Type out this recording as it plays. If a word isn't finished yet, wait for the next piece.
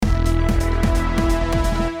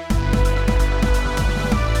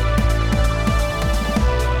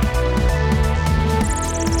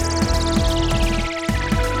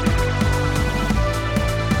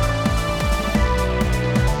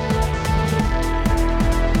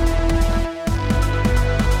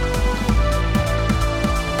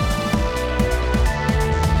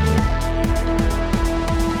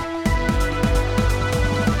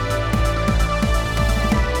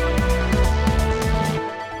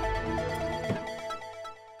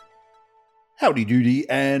Howdy doody,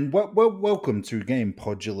 and welcome to Game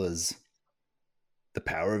Podulars, the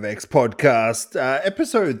Power of X podcast,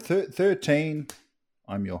 episode 13.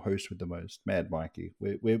 I'm your host with the most, Mad Mikey.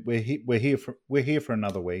 We're here for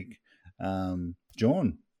another week.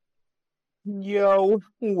 John, Yo,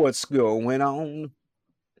 what's going on?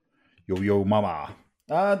 yo, mama.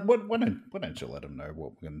 Why don't you let them know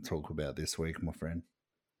what we're going to talk about this week, my friend?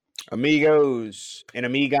 Amigos and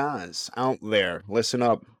amigas out there, listen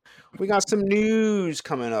up. We got some news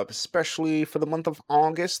coming up, especially for the month of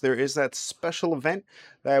August. There is that special event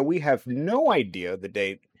that we have no idea the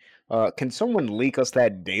date. Can someone leak us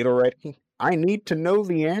that date already? I need to know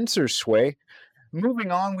the answer, Sway.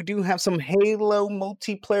 Moving on, we do have some Halo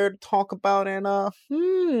multiplayer to talk about, and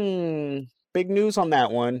big news on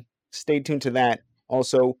that one. Stay tuned to that.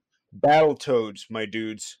 Also, Battletoads, my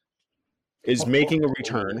dudes, is making a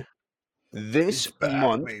return this It's back,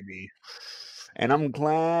 month, baby. and I'm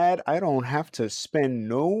glad I don't have to spend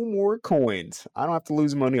no more coins. I don't have to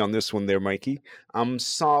lose money on this one there, Mikey. I'm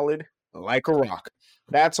solid like a rock.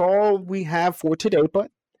 That's all we have for today, but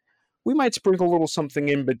we might sprinkle a little something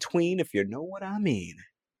in between if you know what I mean.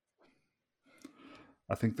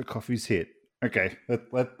 I think the coffee's hit. Okay,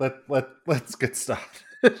 let's get started.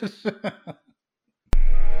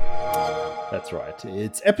 That's right.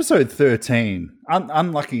 It's episode 13.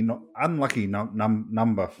 Unlucky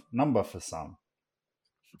number for some.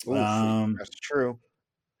 Oof, that's true.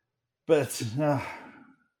 But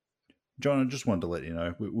John, I just wanted to let you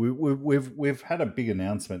know we've had a big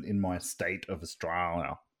announcement in my state of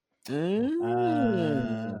Australia. We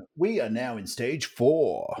are now in stage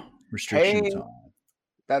 4 restriction time.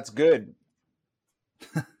 That's good.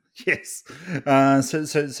 Yes.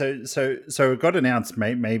 So it got announced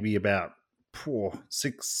maybe about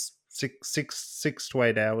 6 to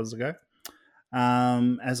 8 hours ago.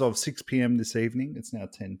 As of 6 p.m. this evening, it's now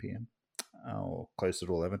 10 p.m. Or closer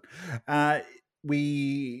to 11.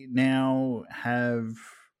 We now have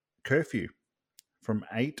curfew from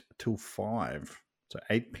 8 till 5. So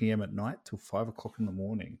 8 p.m. at night till 5 o'clock in the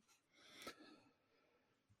morning.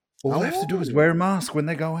 All they have to do is wear a mask when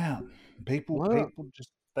they go out. People just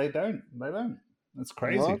they don't. That's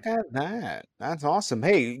crazy. Look at that. That's awesome.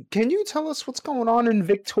 Hey, can you tell us what's going on in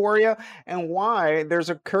Victoria and why there's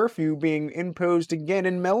a curfew being imposed again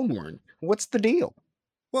in Melbourne? What's the deal?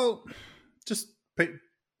 Well, just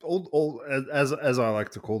all as I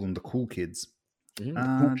like to call them, the cool kids.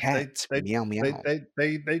 Cool cats. Meow meow.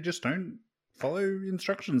 They just don't follow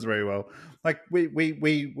instructions very well. Like we're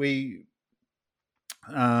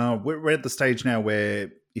at the stage now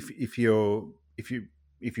where if you're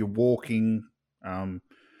walking,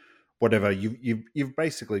 whatever, you've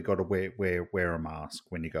basically got to wear a mask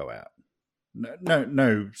when you go out.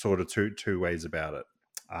 No sort of two ways about it.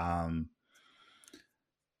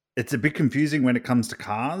 It's a bit confusing when it comes to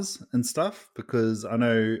cars and stuff because I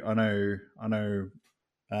know.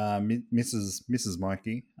 Mrs.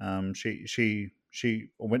 Mikey, she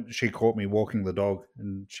caught me walking the dog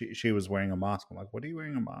and she was wearing a mask. I'm like, what are you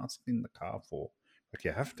wearing a mask in the car for? Like,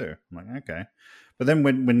 you have to. I'm like, okay. But then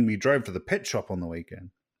when we drove to the pet shop on the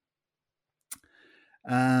weekend,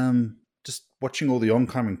 just watching all the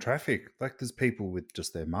oncoming traffic, like there's people with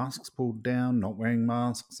just their masks pulled down, not wearing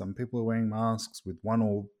masks. Some people are wearing masks with 1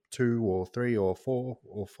 or 2 or 3 or 4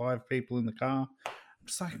 or 5 people in the car. I'm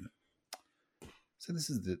just like, so this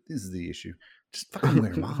is the issue. Just fucking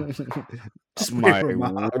wear a mask. Just my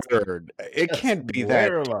word. It can't be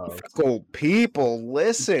that difficult, people.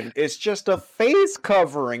 Listen, it's just a face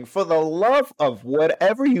covering. For the love of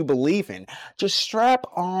whatever you believe in, just strap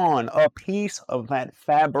on a piece of that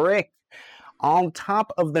fabric on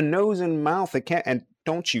top of the nose and mouth. It can't, and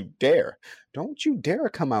don't you dare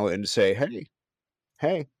come out and say,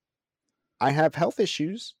 hey, I have health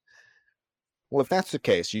issues. Well, if that's the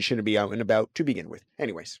case, you shouldn't be out and about to begin with.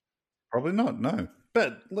 Anyways. Probably not, no.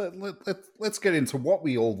 But let's get into what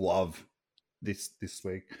we all love this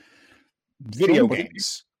week. Video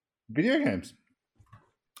games. Video games.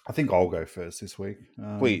 I think I'll go first this week.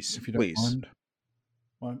 Please, if you don't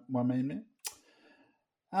mind. My main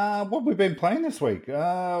man. What we've been playing this week?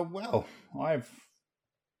 Well, I've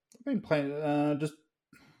been playing just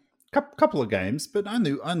a couple of games, but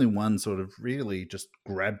only one sort of really just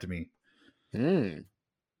grabbed me.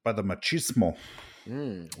 By the machismo.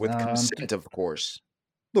 With consent, of course.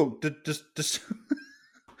 Look, just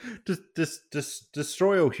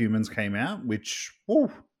Destroy All Humans came out, which I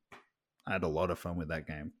had a lot of fun with that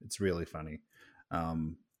game. It's really funny. I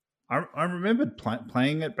remembered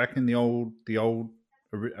playing it back in the old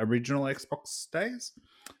original Xbox days.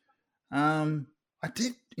 I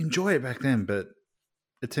did enjoy it back then, but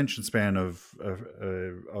attention span of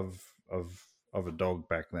a dog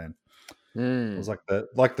back then. It Mm. was like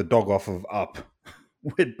the dog off of Up.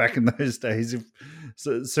 Back in those days,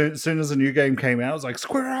 soon as a new game came out, I was like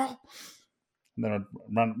squirrel, and then I'd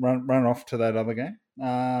run off to that other game.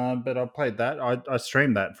 But I played that. I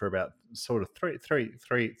streamed that for about sort of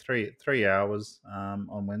 3 hours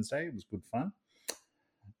on Wednesday. It was good fun.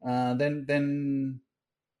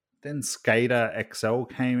 Then Skater XL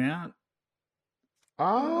came out.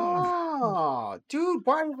 Oh, dude,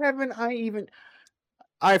 why haven't I even?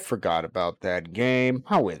 I forgot about that game.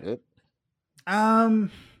 How is it?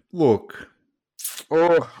 Look,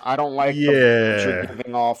 Oh, I don't like the vibes you're yeah,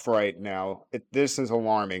 giving off right now. This is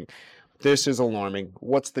alarming. This is alarming.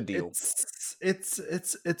 What's the deal? it's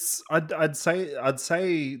I'd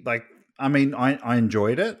say like, I mean, I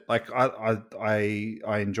enjoyed it. Like I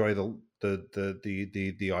enjoy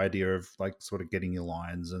the idea of like sort of getting your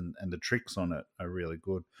lines, and the tricks on it are really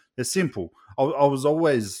good. They're simple. I was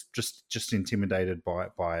always just intimidated by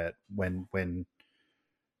it when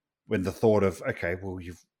the thought of, okay, well,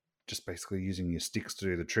 you've just basically using your sticks to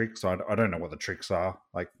do the tricks. I don't know what the tricks are.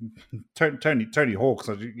 Like Tony Hawk,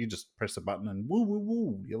 so you just press a button and woo woo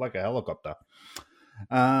woo, you're like a helicopter.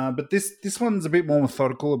 But this one's a bit more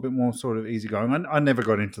methodical, a bit more sort of easygoing. I never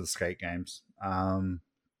got into the skate games,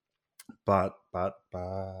 but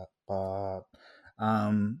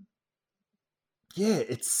yeah,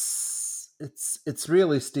 it's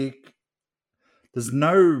realistic. There's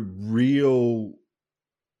no real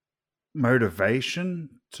motivation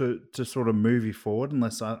to sort of move you forward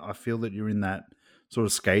unless I feel that you're in that sort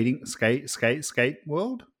of skate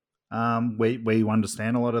world, where you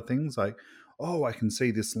understand a lot of things, like, oh, I can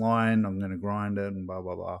see this line, I'm going to grind it, and blah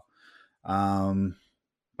blah blah.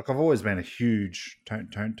 Like, I've always been a huge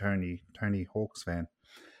Tony Hawk's fan.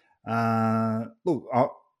 Look,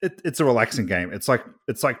 it's a relaxing game. It's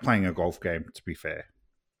like playing a golf game, to be fair,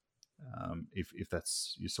 if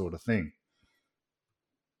that's your sort of thing.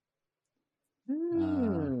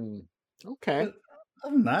 Okay. But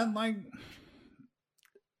other than that, like,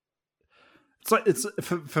 it's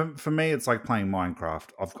for me, it's like playing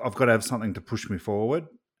Minecraft. I've got to have something to push me forward,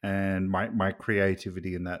 and my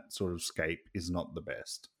creativity in that sort of scape is not the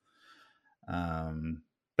best.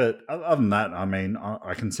 But other than that, I mean,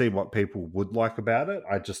 I can see what people would like about it.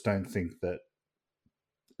 I just don't think that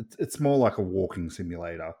it's more like a walking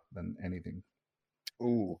simulator than anything.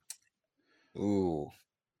 Ooh.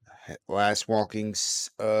 Last walking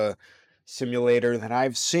simulator that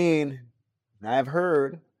I've seen, and I've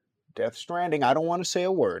heard, Death Stranding. I don't want to say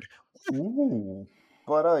a word, Ooh.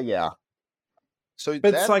 but yeah. So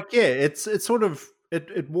But it's that like, yeah, it's sort of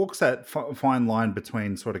it walks that fine line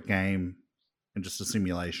between sort of game and just a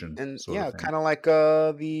simulation and sort of yeah, thing. kind of like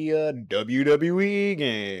the WWE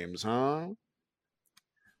games, huh?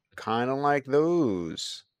 Kind of like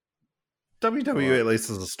those. WWE But, at least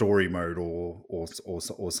has a story mode or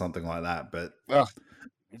something like that. But ugh.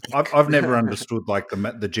 I've never understood like the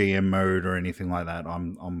GM mode or anything like that.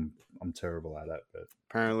 I'm terrible at it. But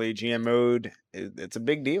Apparently, GM mode, it's a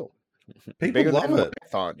big deal. people Bigger love than what it. I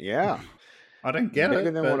thought. Yeah, I don't get bigger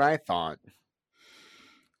it, than what I thought.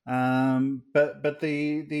 but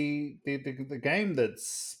the game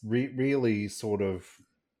that's really sort of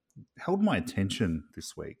held my attention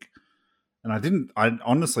this week, and I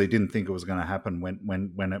honestly didn't think it was going to happen when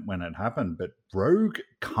it happened. But Rogue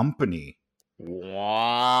Company.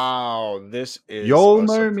 Wow, this is Y'all a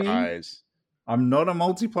know me. surprise. I'm not a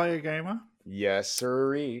multiplayer gamer. Yes,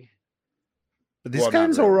 sirree. But this Well, not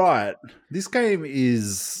game's really. all right. This game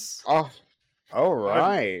is Oh, all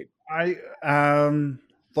right.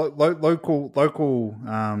 Local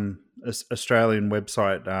Australian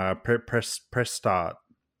website, Press Start,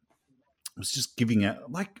 was just giving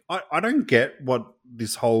out, like, I don't get what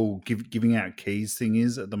this whole giving out keys thing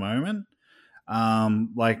is at the moment.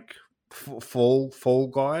 Like Fall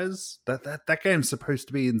Guys, that game's supposed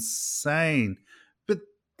to be insane, but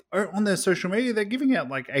on their social media they're giving out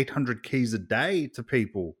like 800 keys a day to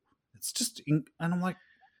people. It's just and I'm like,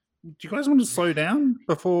 do you guys want to slow down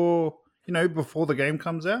before the game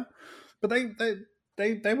comes out? But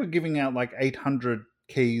they were giving out like 800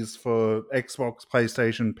 keys for Xbox,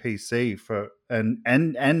 PlayStation, PC and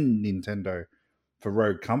Nintendo for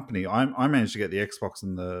Rogue Company. I managed to get the Xbox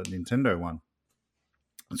and the Nintendo one.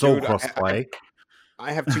 It's all cross-play.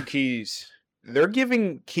 I have 2 keys. They're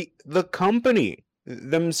giving the company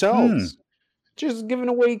themselves just giving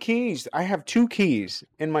away keys. I have 2 keys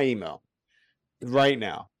in my email right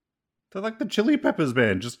now. They're like the Chili Peppers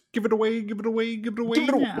band. Just give it away, give it away, give it away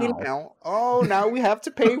now. Oh, now we have to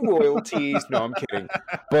pay royalties. No, I'm kidding.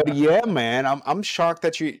 But yeah, man, I'm shocked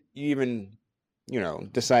that you even,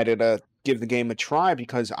 decided to give the game a try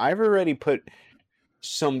because I've already put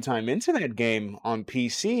some time into that game on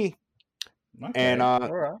PC. And Okay,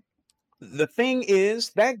 all right. the thing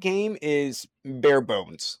is, that game is bare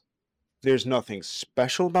bones. There's nothing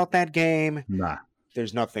special about that game. Nah,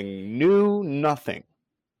 There's nothing new, nothing.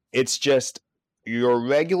 It's just your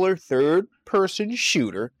regular third person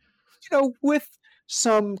shooter, with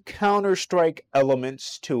some Counter-Strike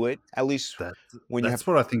elements to it, at least that when you have. that's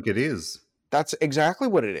what I think it is. That's exactly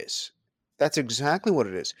what it is. That's exactly what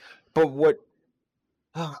it is. But what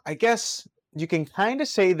I guess you can kind of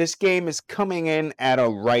say this game is coming in at a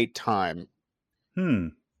right time Hmm.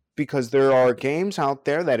 because there are games out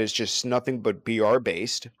there that is just nothing but BR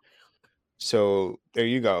based. So there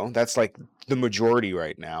you go. That's like the majority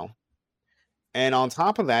right now. And on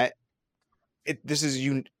top of that, this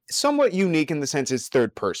is somewhat unique in the sense it's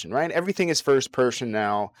third person, right? Everything is first person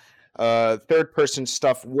now. Third person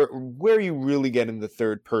stuff. Where you really get in the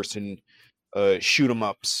third person shoot 'em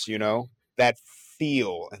ups, that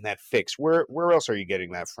feel and that fix. Where else are you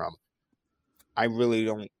getting that from? I really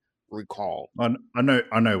don't recall. I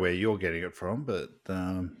know where you're getting it from, but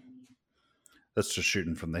that's just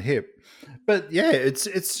shooting from the hip. But yeah, it's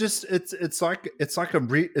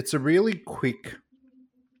a really quick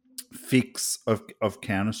fix of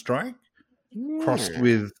Counter Strike crossed Yeah.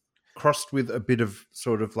 with a bit of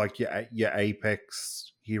sort of like your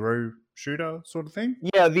Apex hero shooter sort of thing.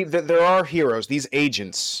 Yeah, there are heroes, these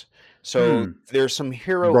agents. So Hmm. there's some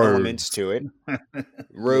hero elements Rogues. to it.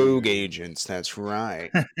 Rogue agents, that's right.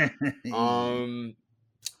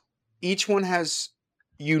 Each one has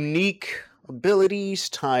unique abilities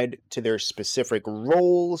tied to their specific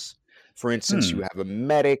roles. For instance, you have a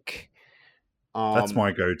medic. That's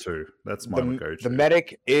my go-to. That's my The go-to.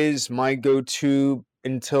 medic is my go-to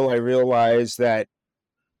until I realize that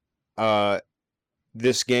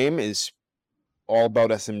this game is all about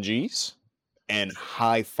SMGs and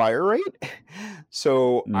high fire rate.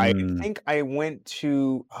 So I think I went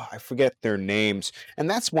to I forget their names, and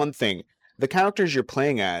that's one thing. The characters you're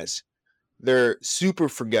playing as, they're super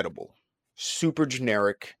forgettable, super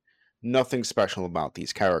generic, nothing special about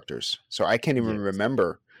these characters. So I can't even Yes.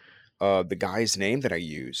 remember the guy's name that I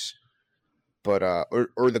use, but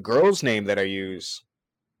or the girl's name that I use,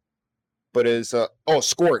 but is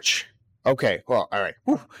Scorch. Okay, well, all right.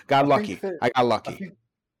 Whew, got lucky. I got lucky.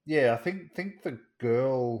 I think the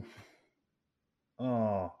girl.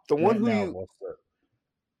 Oh, The one who now I've you, lost it.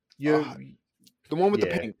 You, the one with the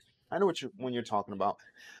yeah. pink. I know one you're talking about.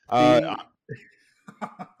 The-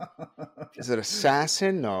 Is it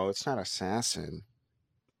Assassin? No, it's not Assassin.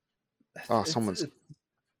 Oh, someone's.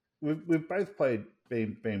 We've both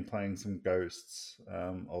been playing some Ghosts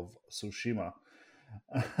of Tsushima.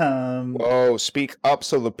 Whoa, speak up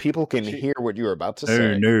so the people can hear what you're about to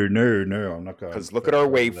say. No, I'm not going. Because look at our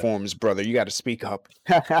waveforms, brother. You got to speak up.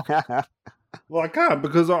 Well, I can't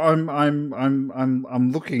because I'm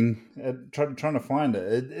looking at trying to find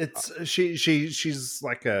it. It's she's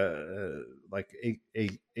like a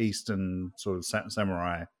Eastern sort of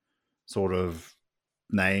samurai sort of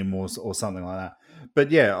name or something like that.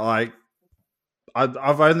 But yeah, like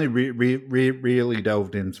I've only really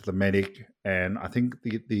delved into the medic, and I think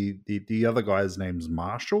the other guy's name's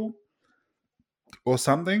Marshall or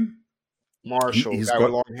something. Marshall, He's guy got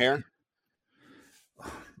with long hair.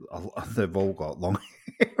 They've all got long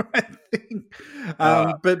hair, I think.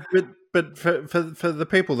 But for the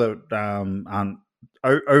people that aren't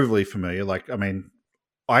overly familiar, like I mean,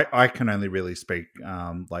 I can only really speak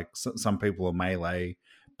like some people are melee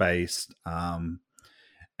based,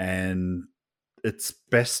 and it's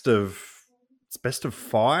best of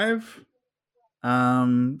 5.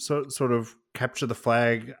 Sort of capture the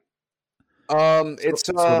flag. It's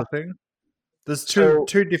sort of thing. There's two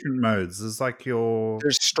different modes. There's like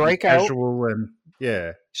there's strikeout, casual, and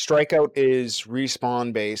strikeout is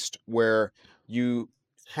respawn based, where you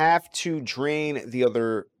have to drain the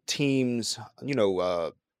other team's,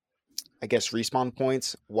 I guess respawn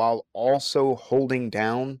points while also holding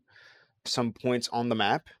down some points on the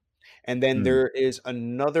map. And then there is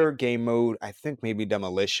another game mode, I think maybe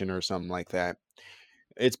demolition or something like that.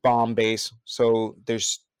 It's bomb based, so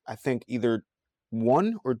there's I think either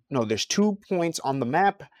there's 2 points on the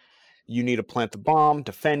map. You need to plant the bomb,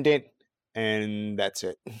 defend it, and that's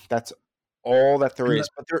it. That's all that there is.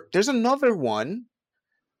 But there's another one.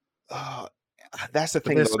 That's the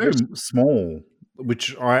thing, they're though. so small,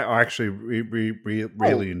 which I actually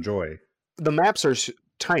really enjoy. The maps are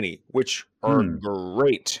tiny, which are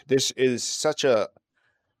great. This is such a,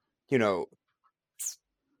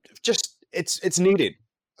 just it's needed.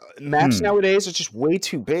 Maps nowadays are just way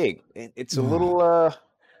too big. It's a little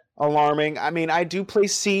alarming. I mean, I do play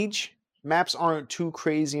Siege, Maps aren't too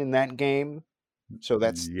crazy in that game, so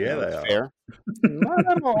that's Yeah, they are. fair. Not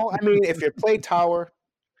at all. I mean, if you play Tower,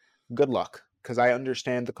 good luck, because I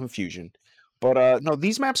understand the confusion. But no,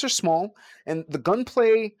 these maps are small, and the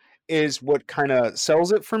gunplay is what kind of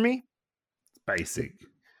sells it for me. Basic,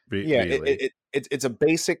 Yeah, really. it's a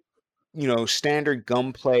basic, standard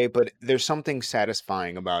gunplay, but there's something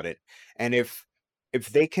satisfying about it. And if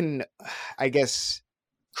they can, I guess,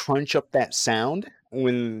 crunch up that sound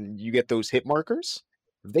when you get those hit markers,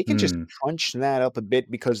 if they can just Mm, crunch that up a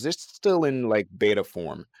bit because they're still in like beta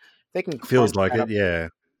form. They can feels crunch like that it. up. Yeah.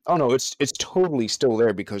 Oh no, it's totally still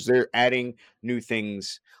there because they're adding new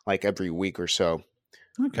things like every week or so,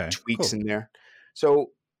 Okay. tweaks Cool. in there.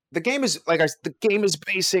 So the game is the game is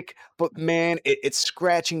basic, but man, it's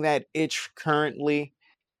scratching that itch currently.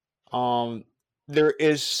 Um, there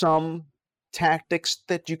is some tactics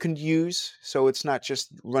that you can use, so it's not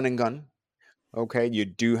just run and gun. Okay, you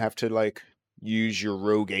do have to like use your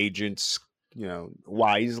rogue agents,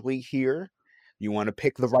 wisely here. You want to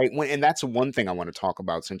pick the right one, and that's one thing I want to talk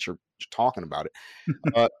about since you're talking about it.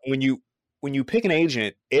 When you pick an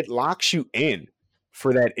agent, it locks you in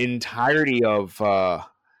for that entirety of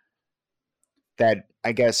that,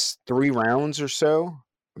 I guess, 3 rounds or so,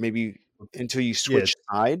 maybe until you Yeah. switch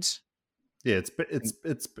sides. Yeah.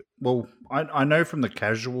 Well, I know from the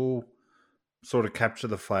casual sort of capture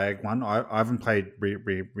the flag one. I haven't played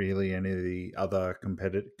really any of the other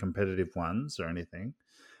competitive ones or anything.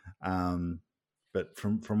 Um, but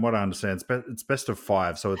from what I understand, it's best of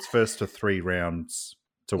five, so it's first to 3 rounds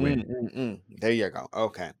to win. There you go.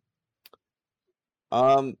 Okay.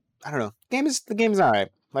 I don't know. The game is all right.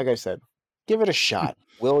 Like I said, give it a shot,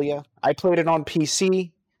 will ya? I played it on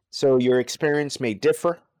PC, so your experience may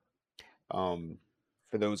differ. Um,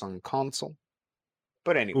 for those on console.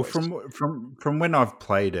 But Well, anyways, from when I've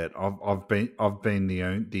played it, I've been the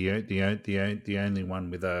only one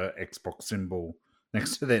with a Xbox symbol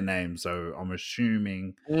next to their name, so I'm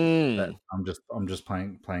assuming that mm, I'm just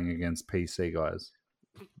playing against PC guys.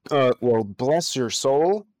 well, bless your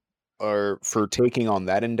soul, or for taking on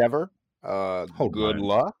that endeavor. Hold Good my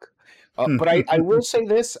luck. But I own. will say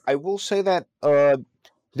this. I will say that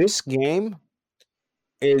this game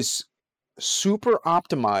is super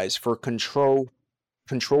optimized for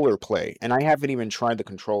controller play, and I haven't even tried the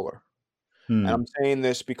controller. And I'm Hmm. saying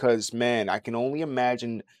this because, man, I can only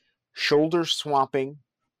imagine shoulder swapping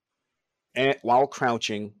while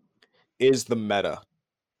crouching is the meta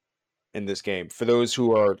in this game. For those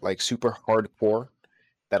who are like super hardcore,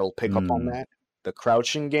 that'll pick up on Hmm. that. The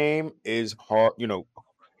crouching game is hard,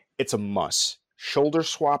 it's a must. Shoulder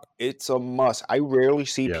swap, it's a must. I rarely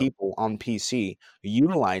see Yeah. people on PC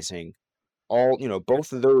utilizing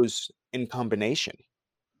both of those in combination.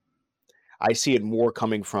 I see it more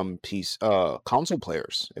coming from console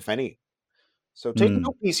players, if any. So take Hmm.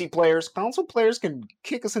 note, PC players. Console players can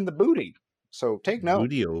kick us in the booty. So take note.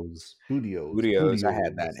 Bootios. Studios, I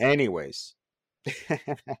had that. Anyways.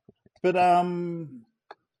 But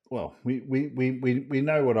well, we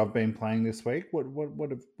know what I've been playing this week. What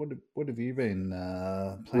have you been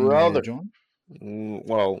playing there, Brother. John?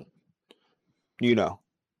 Well,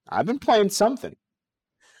 I've been playing something.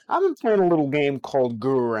 I've been playing a little game called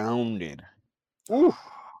Grounded. Ooh,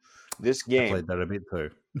 this I played game. that a bit too.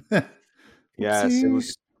 Yes, it Whoopsie.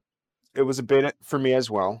 was it was a bit for me as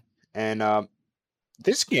well. And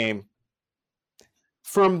this game,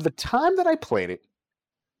 from the time that I played it,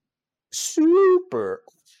 super,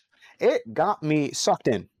 it got me sucked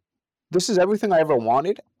in. This is everything I ever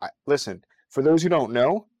wanted. Listen, for those who don't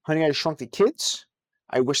know, Honey, I Shrunk the Kids.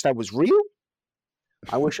 I wish that was real.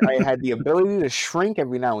 I wish I had the ability to shrink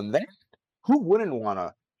every now and then. Who wouldn't want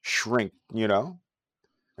to shrink,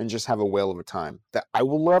 and just have a whale of a time? That I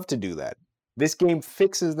would love to do that. This game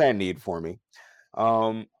fixes that need for me.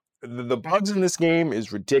 Um, the bugs in this game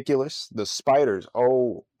is ridiculous. The spiders,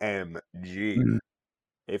 OMG.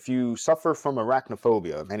 If you suffer from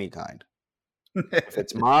arachnophobia of any kind, if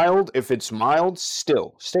it's mild,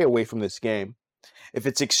 still stay away from this game. If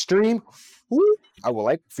it's extreme, woo, I would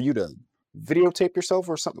like for you to videotape yourself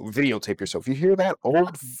or something. Videotape yourself. You hear that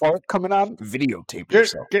old fart coming out? Videotape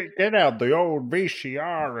yourself. Get out the old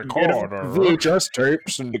VCR Get out recorder. VHS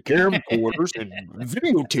tapes and the camcorders and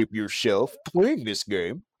videotape yourself playing this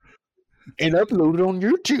game and upload it on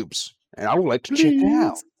YouTube's. And I would like to check it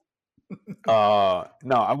out. Please.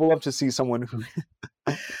 No, I would love to see someone who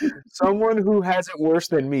someone who has it worse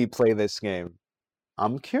than me play this game.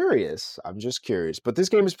 I'm curious. I'm just curious. But this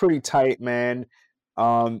game is pretty tight, man.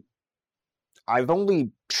 Um, I've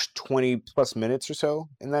only 20 plus minutes or so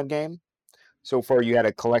in that game. So far, you got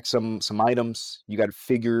to collect some items. You got to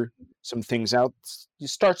figure some things out. It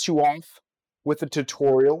starts you off with a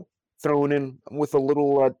tutorial, thrown in with a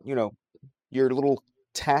little, your little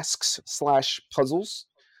tasks slash puzzles,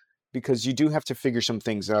 because you do have to figure some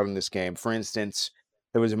things out in this game. For instance,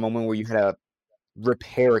 there was a moment where you had to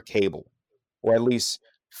repair a cable, or at least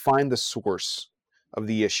find the source of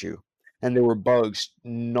the issue, and there were bugs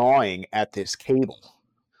gnawing at this cable.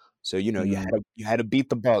 So Mm. you had to beat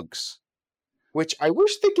the bugs, which I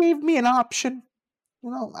wish they gave me an option.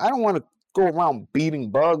 I don't want to go around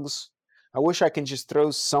beating bugs. I wish I can just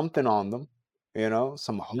throw something on them,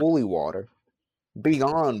 some holy water. Be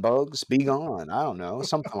gone, bugs, be gone. I don't know,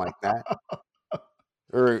 something like that.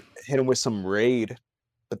 Or hit them with some raid.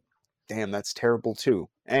 But damn, that's terrible too.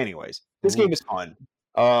 Anyways, this game Ooh. is fun.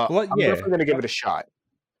 Well, I'm yeah, definitely gonna give it a shot.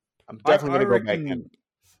 I'm definitely I gonna go back in. reckon.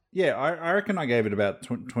 Yeah, I reckon I gave it about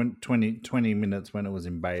 20 minutes when it was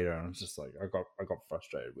in beta, and I was just like, I got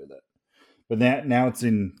frustrated with it. But now it's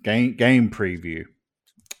in game preview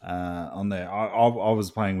on there. I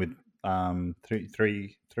was playing with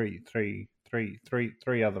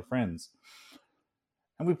three other friends,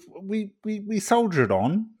 and we soldiered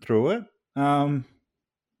on through it.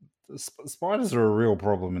 Spiders are a real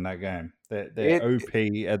problem in that game. They're It OP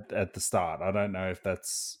at the start. I don't know if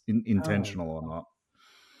that's oh, intentional or not.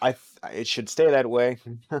 it should stay that way.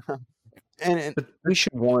 And But we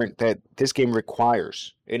should warrant that this game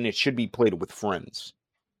requires, and it should be played with friends.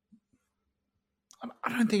 I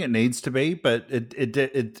don't think it needs to be, but it's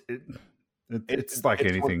like It's one.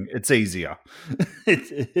 anything. It's easier. Well,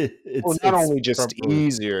 not It's only just probably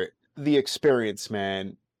easier, the experience,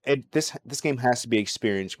 man. This game has to be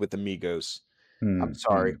experienced with amigos. I'm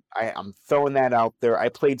sorry. mm. I'm throwing that out there. I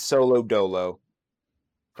played solo dolo,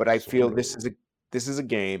 but I feel Solo. this is a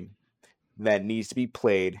game that needs to be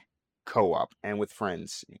played co-op and with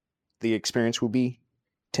friends. The experience will be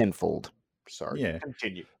tenfold. Sorry. Yeah,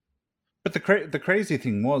 Continue. but the crazy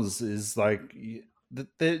thing is like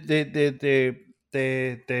there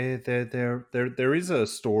is a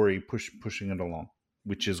story pushing it along,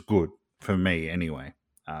 which is good for me anyway,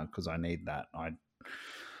 because I need that.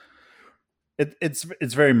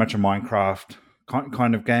 It's very much a Minecraft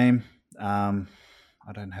kind of game.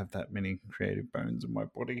 I don't have that many creative bones in my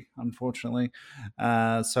body, unfortunately.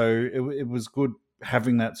 So it was good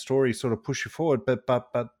having that story sort of push you forward.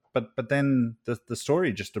 But then the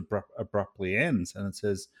story just abruptly ends, and it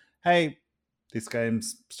says, "Hey, this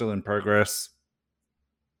game's still in progress.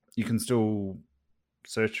 You can still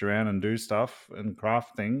search around and do stuff and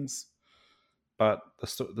craft things." But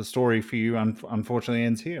the story for you unfortunately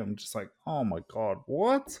ends here. I'm just like, oh my god,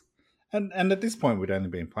 what? And at this point, we'd only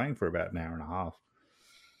been playing for about an hour and a half,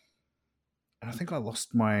 and I think I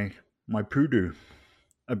lost my poodoo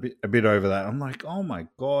a bit over that. I'm like, oh my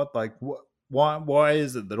god, like what? Why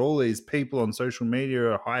is it that all these people on social media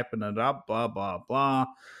are hyping it up, blah blah blah,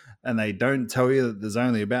 and they don't tell you that there's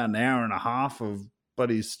only about an hour and a half of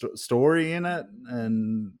bloody story in it,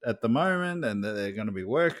 and at the moment, and that they're going to be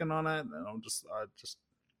working on it, and I just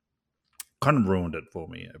kind of ruined it for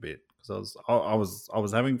me a bit because I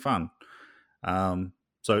was having fun.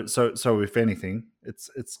 So if anything,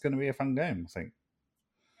 it's going to be a fun game, I think,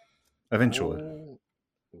 eventually. Oh,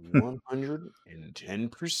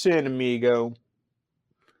 110%, amigo.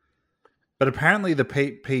 But apparently, the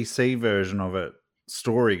PC version of it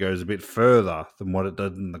story goes a bit further than what it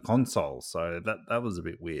did in the console. So that was a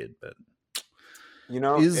bit weird, but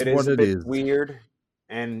is It is what a it bit is. weird,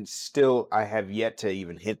 and still, I have yet to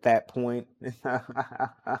even hit that point.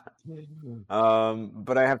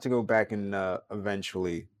 But I have to go back and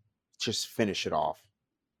eventually just finish it off.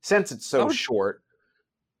 Since it's I so would, short,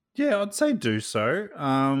 yeah, I'd say do so.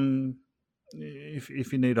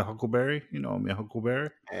 If you need a huckleberry, you know I'm a huckleberry.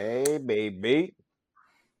 hey baby,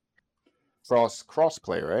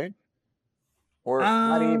 crossplay, right? Or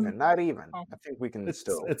not Um, even, not even. oh, I think we can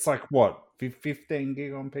still. it's like what 15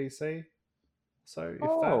 gig on PC. So if that,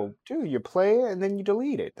 Oh, dude, you play it and then you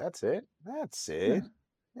delete it. That's it. That's yeah. it.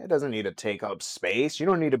 It doesn't need to take up space. You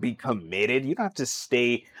don't need to be committed. You don't have to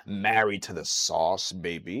stay married to the sauce,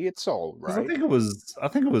 baby. It's all Because right. I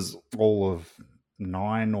think it was all of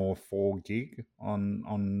 9 or 4 gig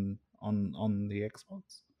on the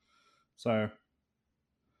Xbox. So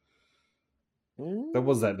there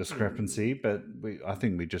was that Mm. discrepancy, but I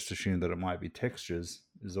think we just assumed that it might be textures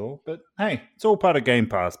is all. But hey, it's all part of Game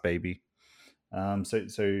Pass, baby. So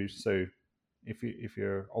if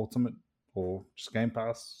you're Ultimate or just Game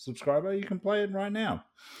Pass subscriber, you can play it right now.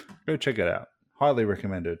 Go check it out. Highly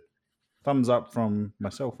recommended. Thumbs up from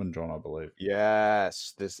myself and John, I believe.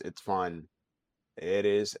 Yes, it's fun. It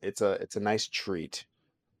is. It's a nice treat.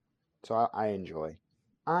 So I enjoy.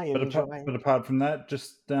 I But enjoy. apart from that,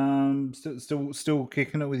 just still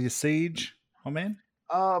kicking it with your Siege, oh man.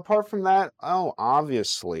 Apart from that, oh,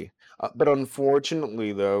 obviously. But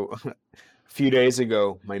unfortunately, though, a few days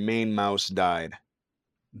ago, my main mouse died.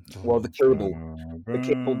 Well, the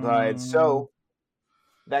cable died. So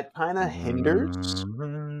that kind of hinders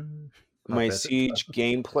I my bet it Siege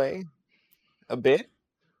gameplay a bit.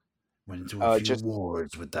 went into a few Just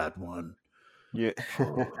wars with that one. yeah,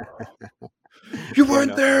 You you weren't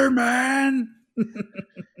know. there, man.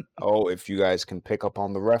 Oh, if you guys can pick up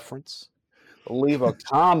on the reference, leave a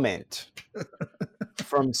comment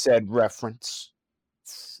from said reference.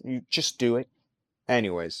 You just do it.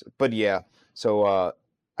 Anyways, but yeah, so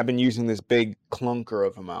I've been using this big clunker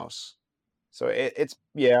of a mouse. So it's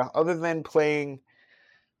yeah, other than playing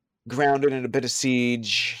Grounded and a bit of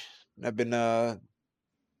Siege, I've been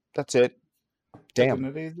that's it. Taking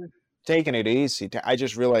Damn, it easy. taking it easy. I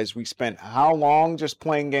just realized we spent how long just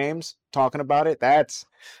playing games, talking about it. That's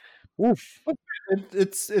oof.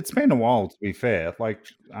 It's been a while, to be fair. Like,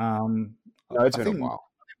 No, it's I been a think while.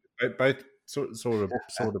 both sort of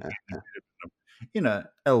you know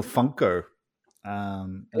El Funko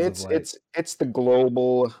as of late. It's the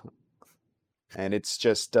global, and it's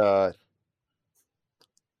just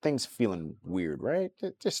things feeling weird, right?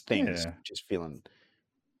 Just things Yeah, just feeling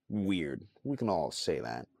weird. We can all say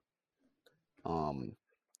that. Um,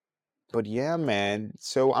 but yeah, man.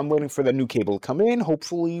 So I'm waiting for the new cable to come in.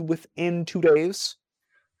 Hopefully within 2 days.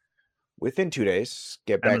 Within 2 days,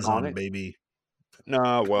 get back on Amazon it. baby. No,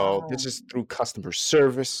 Come well, this on. is through customer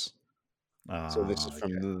service. So this is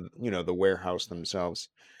from Okay. the warehouse themselves.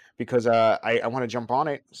 Because I want to jump on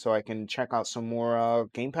it so I can check out some more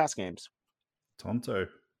Game Pass games. Tonto, I'm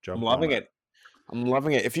jump on loving it. it. I'm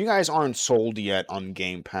loving it. If you guys aren't sold yet on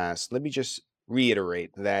Game Pass, let me just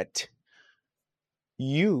reiterate that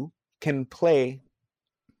you can play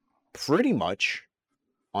pretty much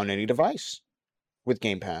on any device with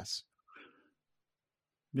Game Pass.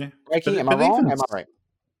 Yeah, Mikey, am I but wrong? even Am I right?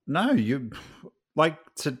 no, you like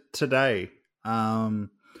today. As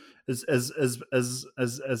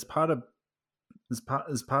part of as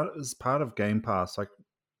part of Game Pass, like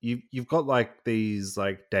you've got like these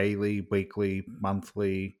like daily, weekly,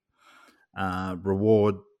 monthly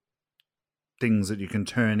reward things that you can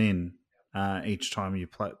turn in each time you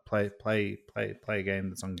play a game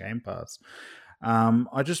that's on Game Pass.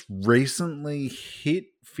 I just recently hit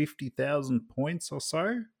 50,000 points or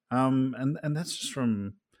so, and that's just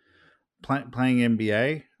from playing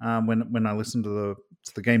NBA. When I listen to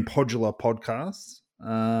the Game Podular podcast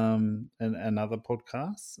and other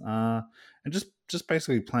podcasts, and just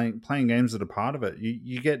basically playing games that are part of it.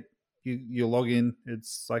 You get you log in.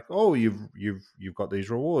 It's like, oh, you've got these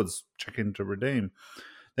rewards. Check in to redeem.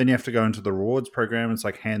 Then you have to go into the rewards program. It's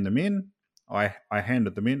like hand them in. I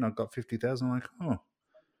handed them in. I got 50,000. Like, oh,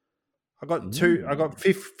 I got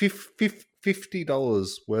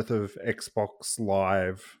 $50 worth of Xbox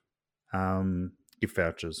Live gift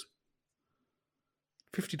vouchers.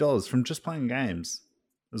 $50 from just playing games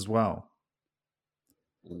as well.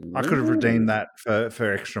 I could have redeemed Ooh. that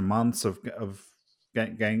for extra months of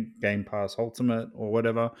Game Pass Ultimate or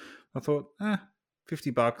whatever. I thought,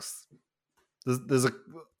 $50.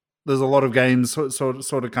 There's a lot of games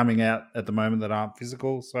sort of coming out at the moment that aren't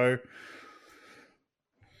physical, so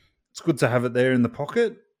it's good to have it there in the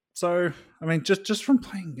pocket. So I mean, just from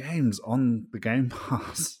playing games on the Game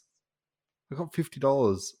Pass, I got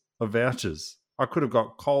 $50 of vouchers. I could have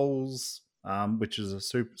got Coles, which is a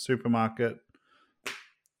supermarket.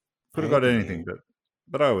 Could have Hey got anything, man.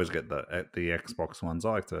 but I always get the Xbox ones.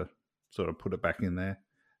 I like to sort of put it back in there.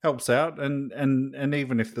 Helps out, and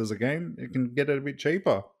even if there's a game, you can get it a bit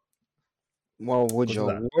cheaper Well, would because of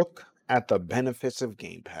that. you look at the benefits of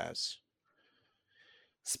Game Pass?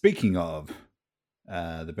 Speaking of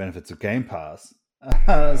the benefits of Game Pass,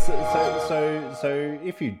 so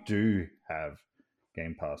if you do have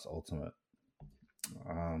Game Pass Ultimate,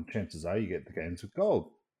 chances are you get the games with gold.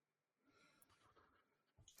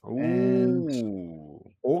 And Ooh.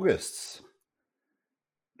 August's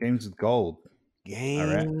games with gold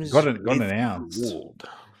Games got with announced. gold.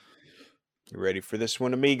 You ready for this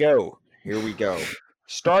one, amigo? Here we go.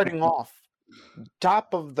 Starting off,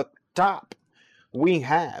 top of the top, we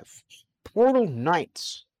have Portal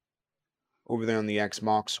Knights over there on the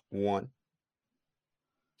Xbox One,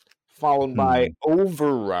 followed by Hmm.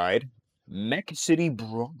 Override Mech City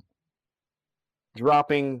Brawl,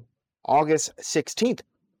 dropping August 16th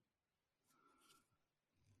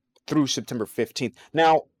through September 15th.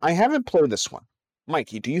 Now, I haven't played this one.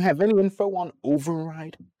 Mikey, do you have any info on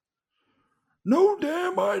Override? No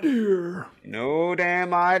damn idea. No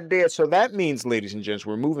damn idea. So that means, ladies and gents,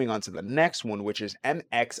 we're moving on to the next one, which is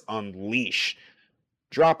MX Unleash,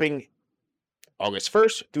 dropping August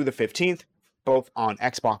 1st through the 15th, both on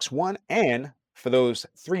Xbox One and for those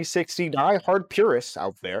 360 die-hard purists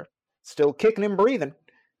out there, still kicking and breathing,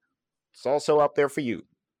 it's also out there for you.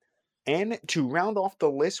 And to round off the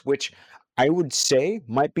list, which I would say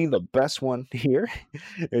might be the best one here,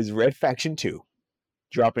 is Red Faction 2,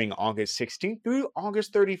 dropping August 16th through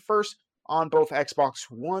August 31st on both Xbox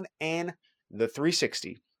One and the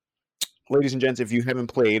 360. Ladies and gents, if you haven't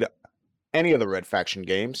played any of the Red Faction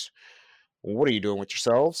games, what are you doing with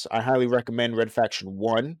yourselves? I highly recommend Red Faction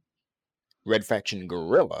 1, Red Faction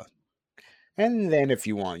Guerrilla, and then if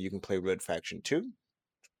you want, you can play Red Faction 2.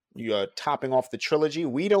 You're topping off the trilogy.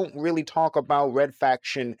 We don't really talk about Red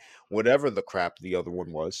Faction, whatever the crap the other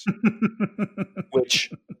one was,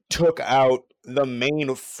 which took out the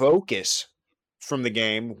main focus from the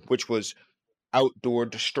game, which was outdoor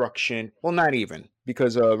destruction. Well, not even,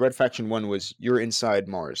 because Red Faction 1 was you're inside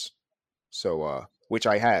Mars. So, which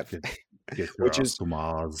I have, Get your which ass is, to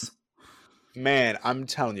Mars. man, I'm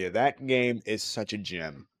telling you, that game is such a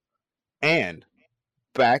gem. And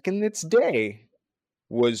back in its day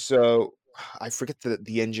was, I forget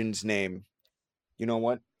the engine's name. You know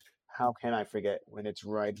what? How can I forget when it's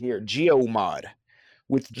right here? Geomod.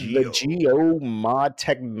 With the Geo. Geomod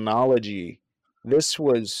technology. This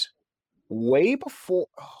was way before,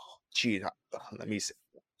 oh, gee, let me see.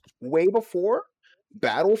 Way before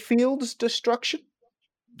Battlefield's destruction.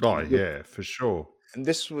 Oh yeah, for sure. And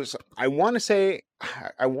this was, I want to say,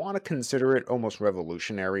 I want to consider it almost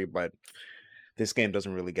revolutionary, but this game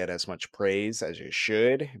doesn't really get as much praise as it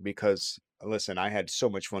should because, listen, I had so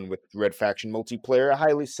much fun with Red Faction multiplayer. I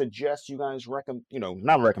highly suggest you guys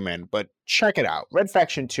not recommend, but check it out. Red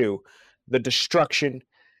Faction 2, The Destruction.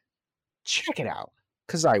 Check it out,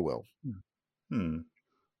 because I will. Hmm.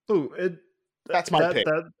 Ooh, That's my pick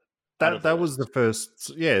out of the that was the list.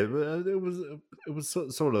 first. Yeah, it was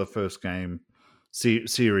sort of the first game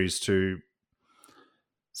series to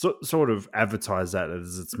sort of advertise that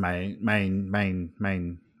as its main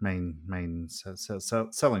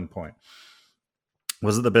selling point.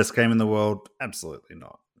 Was it the best game in the world? Absolutely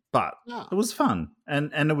not. But Yeah. it was fun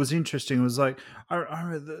and it was interesting. It was like I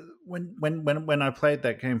remember when I played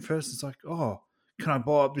that game first, it's like, oh, can I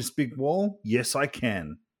blow up this big wall? Yes, I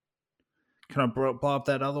can. Can I blow up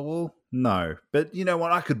that other wall? No, but you know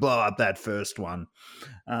what? I could blow up that first one.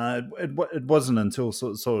 It wasn't until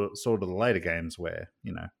sort of the later games where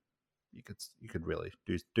you could really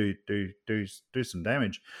do some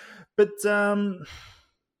damage. But I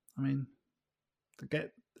mean, the game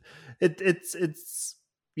it's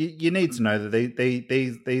you need to know that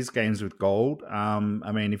these games with gold. I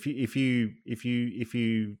mean, if you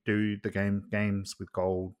do the games with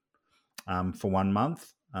gold for 1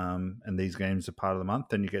 month, and these games are part of the month,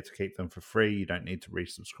 then you get to keep them for free. You don't need to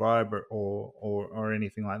resubscribe or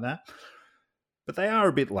anything like that. But they are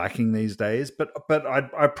a bit lacking these days. But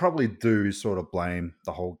I probably do sort of blame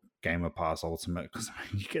the whole Gamer Pass Ultimate because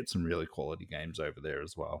you get some really quality games over there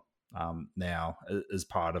as well. Now as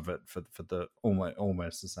part of it for the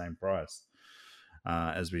almost the same price,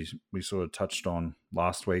 as we sort of touched on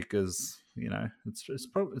last week. As you know, it's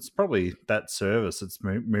probably that service that's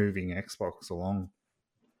moving Xbox along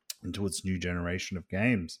into its new generation of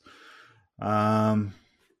games. And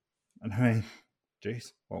I mean,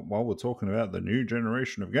 geez, while we're talking about the new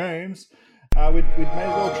generation of games, we'd may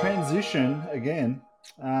as well transition again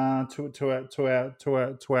to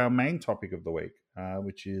our main topic of the week,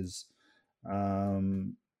 which is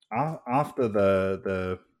after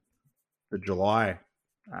the July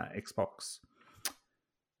Xbox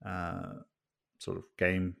sort of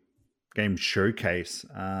game showcase.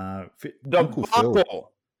 Uncle Phil,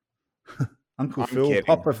 Debacle. Uncle I'm Phil, kidding.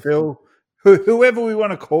 Papa Phil, whoever we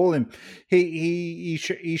want to call him, he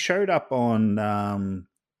showed up on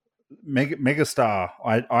Megastar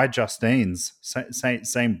I Justine's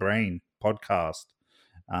same brain podcast,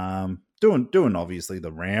 doing obviously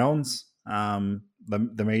the rounds, the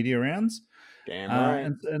media rounds, Damn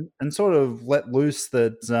right. and sort of let loose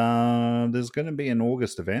that there's going to be an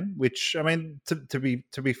August event. Which I mean, to be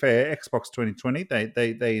fair, Xbox 2020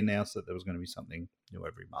 they announced that there was going to be something new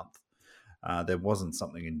every month. There wasn't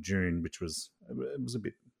something in June, which was a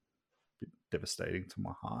bit devastating to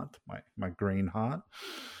my heart, my green heart.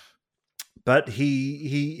 But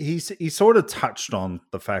he sort of touched on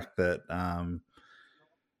the fact that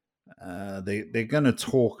they're going to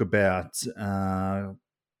talk about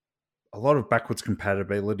a lot of backwards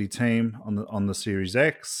compatibility team on the Series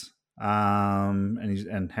X.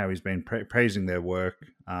 and how he's been praising their work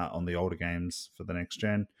on the older games for the next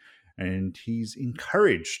gen, and he's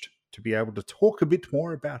encouraged to be able to talk a bit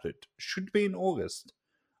more about it. Should be in August.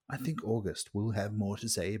 I think August will have more to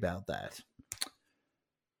say about that.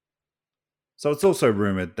 So it's also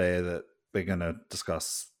rumored there that they're going to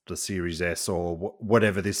discuss the Series S or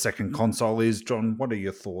whatever this second console is. John, what are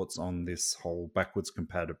your thoughts on this whole backwards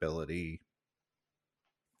compatibility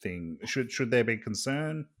thing? Should there be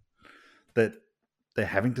concern that they're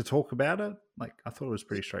having to talk about it? Like, I thought it was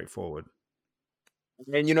pretty straightforward.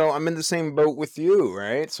 And I'm in the same boat with you,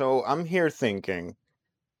 right? So I'm here thinking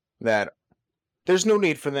that there's no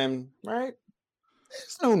need for them, right?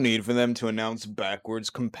 There's no need for them to announce backwards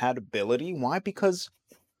compatibility. Why? Because,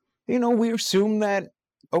 we assume that,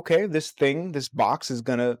 okay, this box is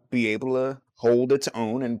going to be able to hold its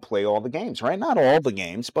own and play all the games, right? Not all the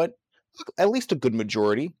games, but at least a good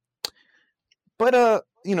majority. But,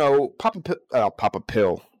 pop a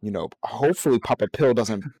pill. Hopefully Papa Pill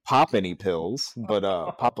doesn't pop any pills, but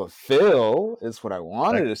Papa Phil is what I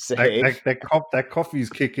wanted to say. That coffee's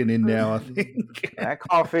kicking in now, I think. That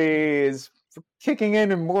coffee is kicking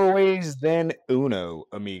in more ways than uno,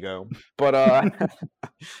 amigo. But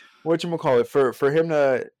whatchamacallit, for him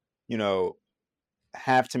to,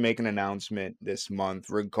 have to make an announcement this month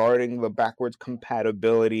regarding the backwards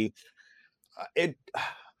compatibility, I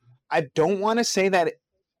don't want to say that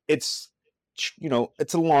it's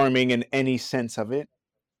it's alarming in any sense of it.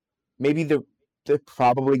 Maybe they're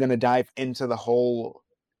probably going to dive into the whole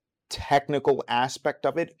technical aspect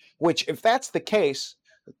of it, which if that's the case,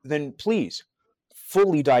 then please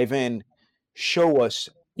fully dive in, show us,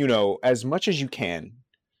 as much as you can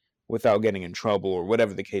without getting in trouble or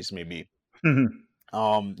whatever the case may be.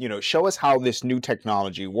 Show us how this new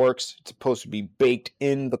technology works. It's supposed to be baked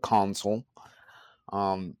in the console.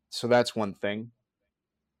 So that's one thing.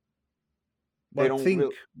 I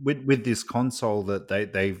think with this console that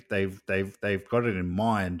they've got it in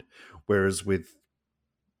mind, whereas with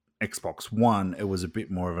Xbox One, it was a bit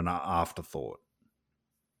more of an afterthought.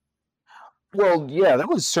 Well, yeah, there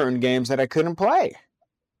was certain games that I couldn't play.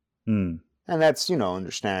 And that's,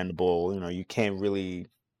 understandable. You can't really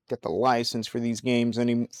get the license for these games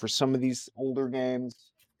for some of these older games.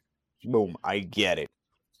 Boom, I get it.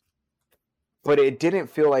 But it didn't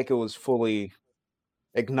feel like it was fully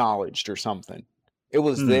acknowledged or something. It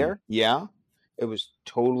was there, yeah. It was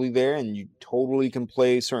totally there, and you totally can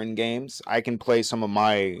play certain games. I can play some of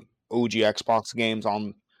my OG Xbox games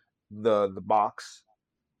on the box.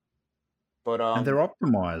 But and they're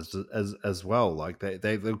optimized as well. Like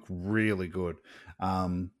they look really good.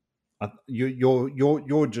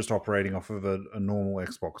 You're just operating off of a normal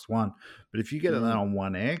Xbox One, but if you get that on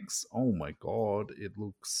One X, oh my god, it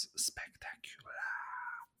looks spectacular.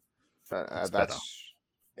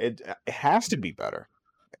 It has to be better.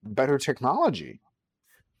 Better technology.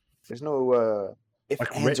 There's no if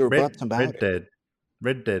ands or buts about it.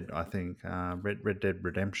 Red Dead, I think, Red Dead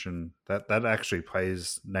Redemption, that actually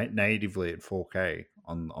plays natively at 4K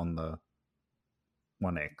on the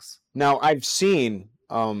One X. Now I've seen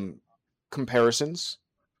comparisons.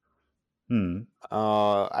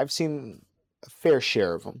 I've seen a fair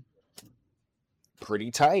share of them. Pretty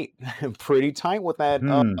tight what that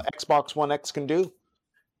Xbox One X can do.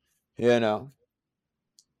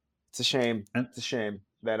 It's a shame. It's a shame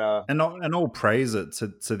that and I'll praise it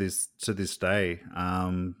to this day.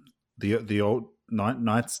 The old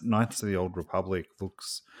Knights of the Old Republic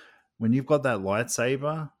looks, when you've got that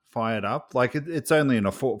lightsaber fired up, like it's only in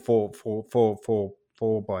a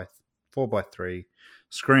 4x3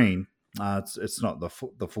 screen. It's not the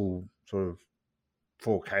full sort of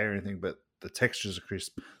 4K or anything, but the textures are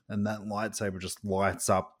crisp, and that lightsaber just lights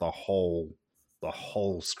up the whole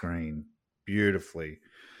screen beautifully.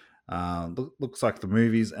 Looks like the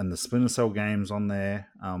movies and the Splinter Cell games on there.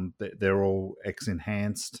 They're all X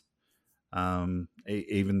enhanced.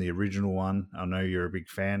 Even the original one. I know you're a big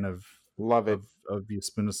fan of. Love it of your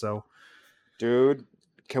Splinter Cell, dude.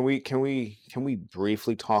 Can we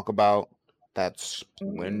briefly talk about that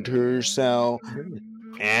Splinter Cell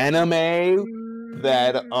anime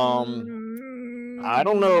that I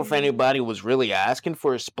don't know if anybody was really asking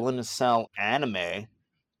for a Splinter Cell anime.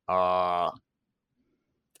 I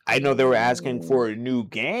know they were asking for a new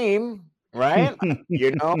game, right? I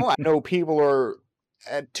know people are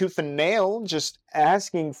at tooth and nail just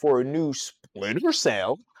asking for a new Splinter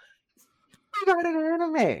Cell. We got an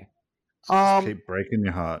anime. Just keep breaking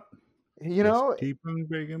your heart. Just keep on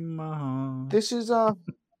breaking my heart. This is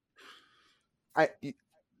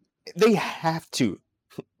they have to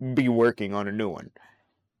be working on a new one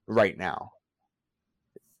right now.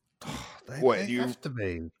 What They you? have to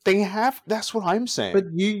be. They have. That's what I'm saying.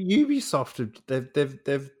 But Ubisoft,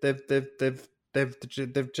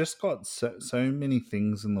 they've just got so many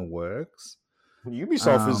things in the works.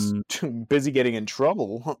 Ubisoft is Um, too busy getting in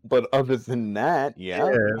trouble. But other than that,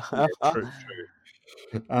 yeah. yeah, true.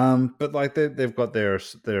 But like they've got their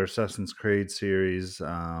Assassin's Creed series,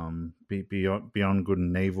 Beyond Good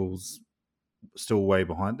and Evil's still way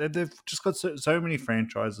behind. They've just got so many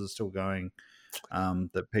franchises still going,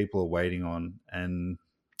 that people are waiting on, and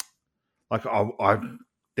like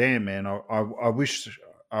damn man, I wish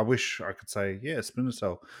I could say yeah, Splinter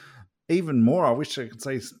Cell. Even more, I wish I could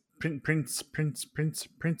say Prince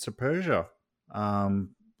of Persia,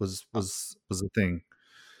 was a thing.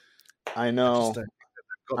 I I just know. don't think that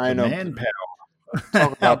they've got I the know.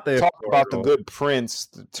 manpower out there Talk for it about the all. good prince.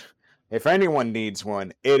 If anyone needs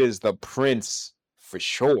one, it is the prince for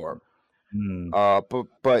sure. Mm.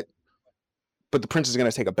 But the prince is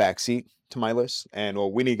gonna take a backseat to my list, and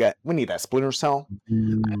well, we need that Splinter Cell,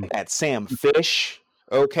 Mm. that Sam Fish.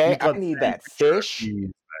 Okay, You I got need Sam that fish.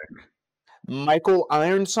 Trophy. Michael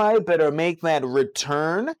Ironside better make that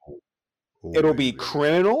return. It'll be Ooh.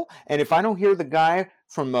 criminal. And if I don't hear the guy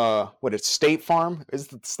from what is State Farm? Is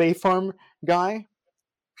it the State Farm guy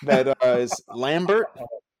that is Lambert?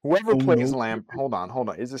 Whoever Oh plays no. hold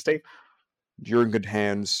on. Is it State? You're in good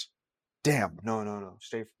hands. Damn. No.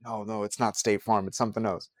 State. No. It's not State Farm. It's something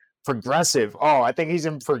else. Progressive. Oh, I think he's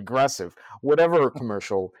in Progressive. Whatever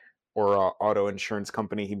commercial or auto insurance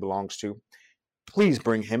company he belongs to. Please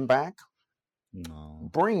bring him back. No.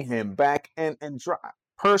 Bring him back and try.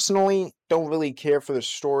 Personally, don't really care for the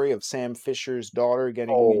story of Sam Fisher's daughter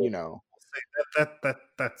getting, Oh, see,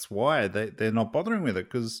 that's why they're not bothering with it,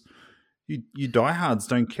 because you diehards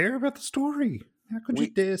don't care about the story. How could you we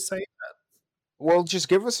dare say well, just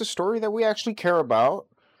give us a story that we actually care about,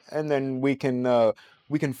 and then we can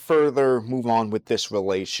further move on with this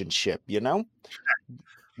relationship, you know?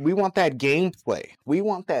 We want that gameplay. We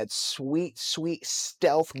want that sweet, sweet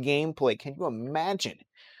stealth gameplay. Can you imagine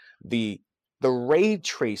the ray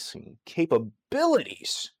tracing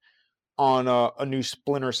capabilities on a new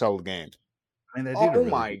Splinter Cell game? I mean, they did a Oh really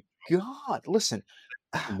my god! Listen,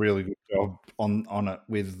 really good job on it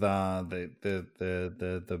with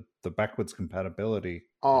the backwards compatibility.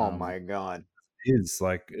 oh my god! Is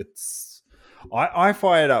like I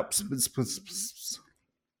fired up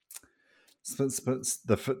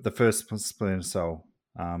the first Splinter Cell,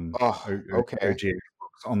 Oh, okay. OG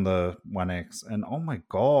Xbox on the One X, and oh my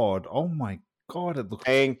god, it looks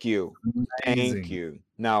Thank you, thank amazing. you.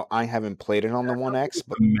 Now I haven't played it on the One It X, looked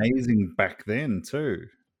but amazing back then too.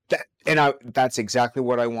 that's exactly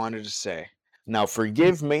what I wanted to say. Now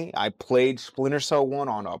forgive me, I played Splinter Cell 1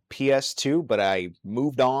 on a PS2, but I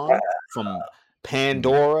moved on from Mm.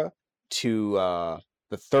 Pandora to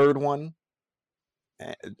the third one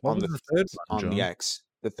What was the third one, on the John? X.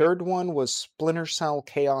 The third one was Splinter Cell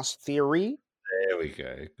Chaos Theory. There we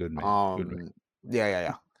go. Good man. Good man. Um,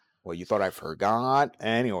 yeah. Well, you thought I forgot?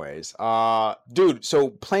 Anyways, dude, so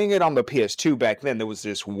playing it on the PS2 back then, there was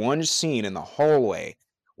this one scene in the hallway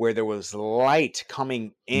where there was light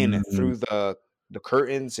coming in Mm. through the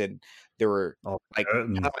curtains, and there were Oh, like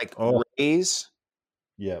kind curtains. of like Oh, rays.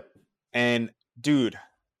 yep. And dude,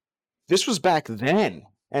 this was back then,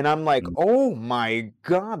 and I'm like, Mm. oh my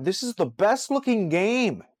god, this is the best looking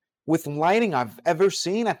game with lighting I've ever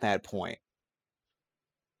seen at that point.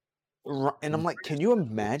 And I'm like, can you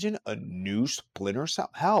imagine a new Splinter Cell?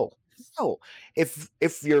 Hell, if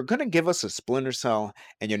you're gonna give us a Splinter Cell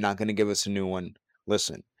and you're not gonna give us a new one,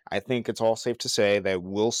 listen, I think it's all safe to say that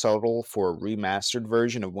we'll settle for a remastered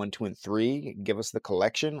version of 1, 2, and 3. Give us the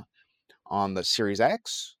collection on the Series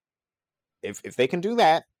X. If they can do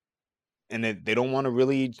that, and they don't want to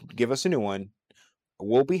really give us a new one,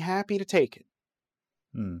 we'll be happy to take it.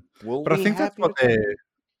 Mm. We'll But I be think that's happy to take it.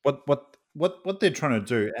 what they're trying to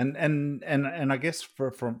do, and I guess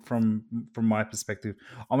from my perspective,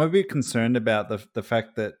 I'm a bit concerned about the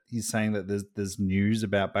fact that he's saying that there's news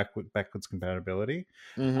about backwards compatibility.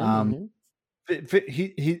 Um, Mm-hmm.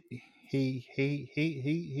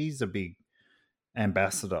 he's a big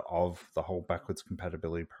ambassador of the whole backwards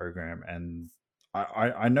compatibility program, and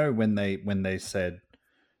I know when they said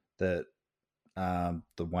that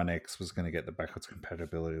the One X was going to get the backwards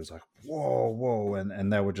compatibility, it was like whoa,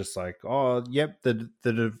 and they were just like, oh yep, the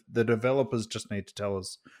developers just need to tell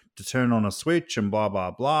us to turn on a switch and blah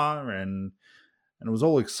blah blah, and it was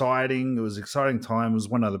all exciting. It was an exciting time. It was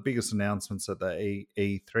one of the biggest announcements at the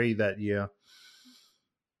E3 that year.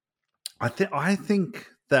 I think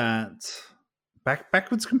that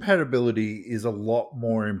backwards compatibility is a lot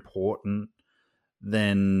more important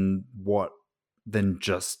than what than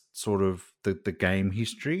just sort of the game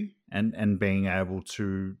history and being able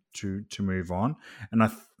to move on.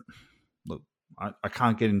 And look, I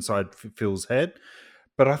can't get inside Phil's head,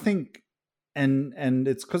 but I think and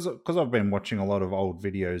it's because I've been watching a lot of old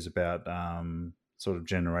videos about sort of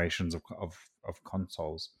generations of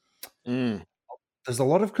consoles. Mm. There's a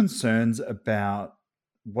lot of concerns about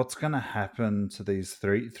what's going to happen to these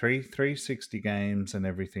 360 games and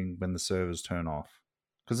everything when the servers turn off,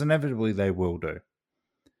 because inevitably they will do.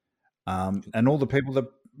 And all the people that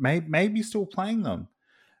may be still playing them,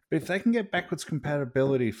 but if they can get backwards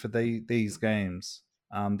compatibility for these games,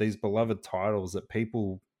 these beloved titles that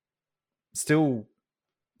people still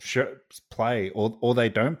play, or they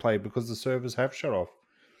don't play because the servers have shut off.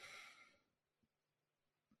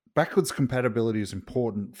 Backwards compatibility is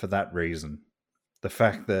important for that reason. The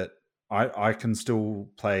fact that I can still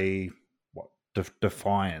play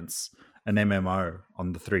Defiance, an MMO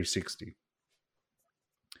on the 360,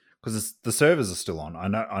 because the servers are still on.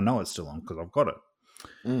 I know it's still on because I've got it.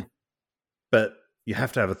 Mm. But you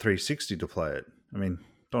have to have a 360 to play it. I mean,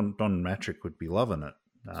 Don Matrick would be loving it.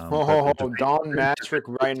 Don Matrick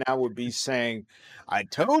right now would be saying, "I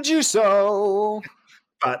told you so."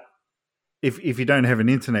 But if you don't have an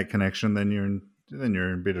internet connection, then you're in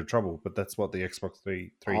a bit of trouble. But that's what the Xbox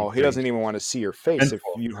 3. Oh, he doesn't even want to see your face if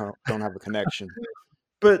you don't have a connection.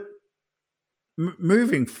 But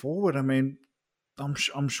moving forward, I mean, I'm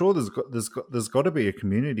sure there's got to be a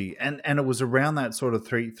community, and it was around that sort of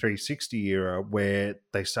 360 era where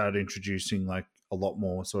they started introducing like a lot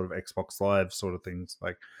more sort of Xbox Live sort of things.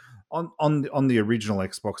 Like on the original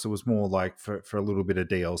Xbox, it was more like for a little bit of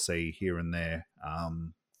DLC here and there,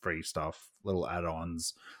 free stuff, little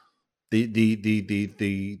add-ons, the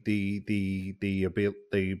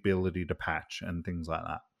ability to patch and things like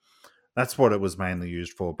that. That's what it was mainly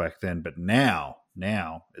used for back then. But now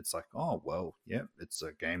it's like, oh well, yeah, it's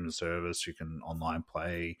a game service. You can online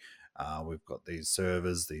play. We've got these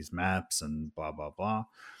servers, these maps, and blah blah blah.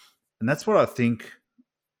 And that's what I think.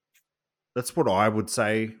 That's what I would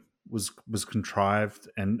say was contrived,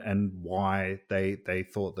 and why they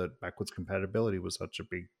thought that backwards compatibility was such a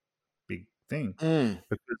big thing.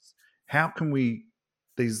 Because how can we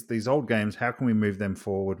these old games? How can we move them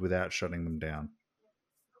forward without shutting them down?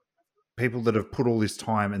 People that have put all this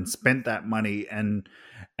time and spent that money and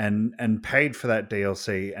paid for that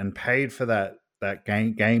DLC and paid for that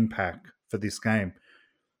game pack for this game,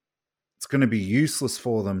 it's going to be useless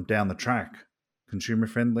for them down the track. Consumer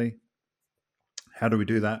friendly. How do we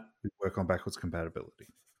do that? We work on backwards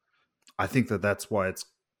compatibility. I think that's why it's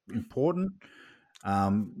important.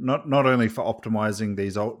 Not only for optimizing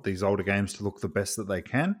these older games to look the best that they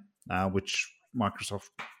can, which Microsoft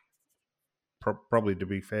probably, to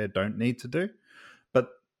be fair, don't need to do. But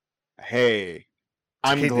hey,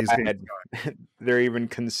 I'm glad they're even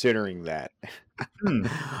considering that.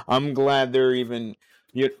 I'm glad they're even.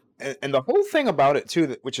 And the whole thing about it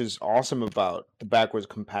too, which is awesome about the backwards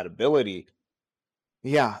compatibility.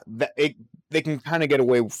 Yeah, they can kind of get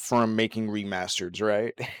away from making remasters,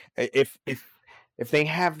 right? If they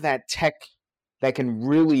have that tech that can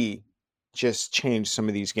really just change some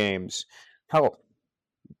of these games, hell,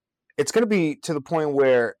 it's going to be to the point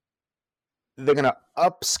where they're going to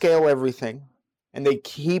upscale everything and they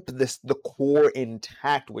keep the core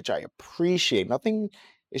intact, which I appreciate. Nothing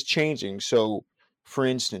is changing. So, for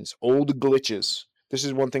instance, old glitches. This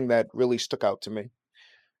is one thing that really stuck out to me.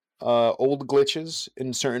 Old glitches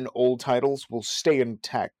in certain old titles will stay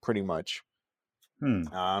intact pretty much. I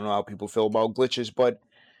don't know how people feel about glitches, but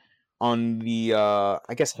on the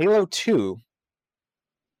I guess Halo 2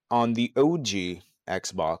 on the OG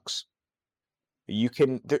Xbox, you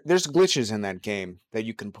can there's glitches in that game that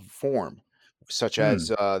you can perform, such as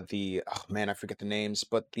the I forget the names,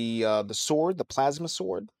 but the sword, the plasma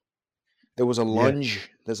sword. There was a lunge. Yeah.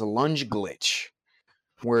 There's a lunge glitch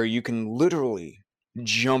where you can literally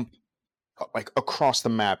jump like across the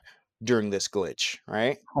map during this glitch,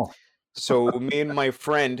 right? Oh. So me and my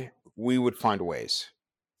friend, we would find ways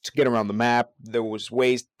to get around the map. There was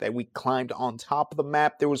ways that we climbed on top of the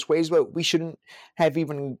map. There was ways that we shouldn't have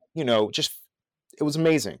even, just it was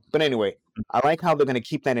amazing. But anyway, I like how they're going to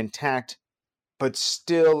keep that intact, but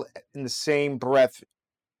still in the same breath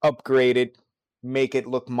upgrade it, make it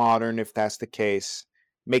look modern if that's the case,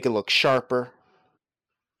 make it look sharper,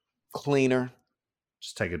 cleaner.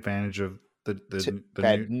 Just take advantage of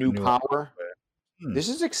the new power. This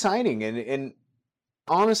is exciting, and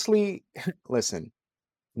honestly, listen,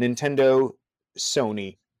 Nintendo,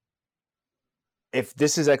 Sony, if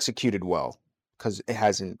this is executed well, because it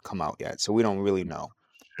hasn't come out yet, so we don't really know,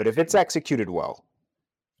 but if it's executed well,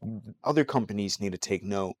 other companies need to take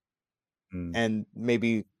note. Mm. And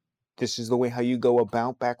maybe this is the way how you go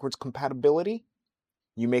about backwards compatibility.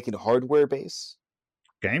 You make it hardware based.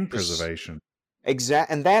 Game Just preservation.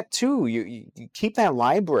 and that too. You keep that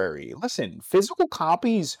library. Listen, physical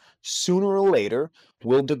copies sooner or later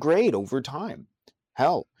will degrade over time.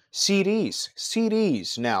 Hell,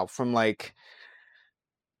 CDs now from like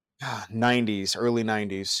 90s, early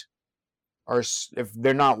 90s if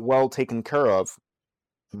they're not well taken care of,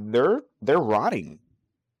 they're rotting.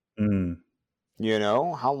 Mm. You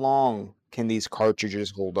know, how long can these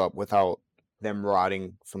cartridges hold up without them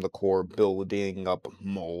rotting from the core, building up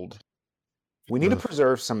mold? We need to Ugh.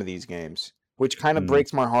 preserve some of these games, which kind of Mm.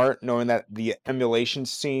 breaks my heart knowing that the emulation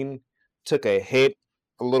scene took a hit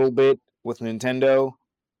a little bit with Nintendo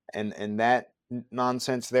and that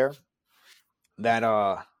nonsense there. That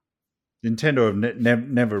Nintendo have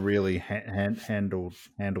never really handled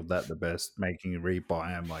that the best, making you rebuy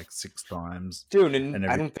them like 6 times dude, and and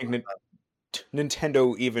I everything. don't think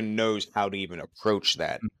Nintendo even knows how to even approach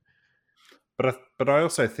that. But I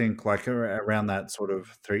also think like around that sort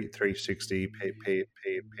of 360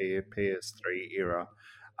 PS3 era,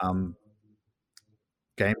 um,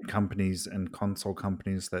 game companies and console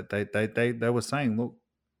companies that they were saying, look,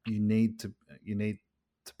 you need to you need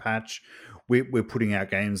to patch. We're putting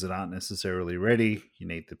out games that aren't necessarily ready. You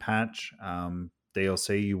need to patch.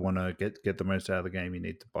 DLC, you want to get the most out of the game, you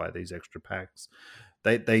need to buy these extra packs.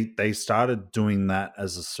 They started doing that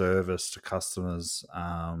as a service to customers,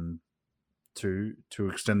 to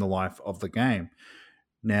extend the life of the game.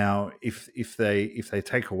 Now, if they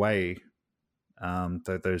take away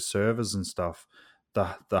those servers and stuff,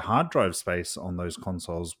 the hard drive space on those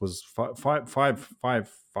consoles was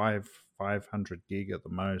 500 gig at the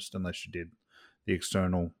most, unless you did the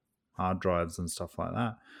external hard drives and stuff like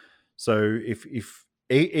that. So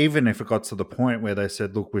even if it got to the point where they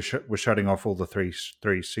said, "Look, we're shutting off all the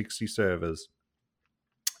 360 servers,"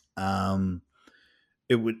 um,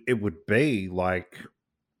 it would be like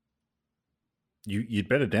you'd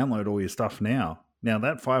better download all your stuff now. Now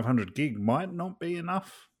that 500 gig might not be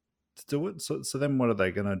enough to do it. So then what are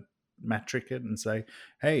they going to metric it and say,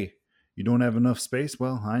 hey, you don't have enough space?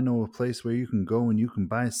 Well, I know a place where you can go and you can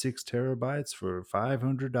buy 6 terabytes for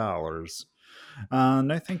 $500.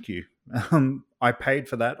 No, thank you. I paid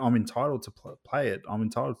for that. I'm entitled to play it. I'm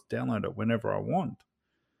entitled to download it whenever I want.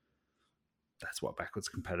 That's what backwards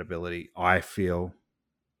compatibility, I feel,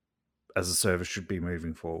 as a service should be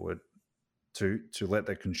moving forward. To let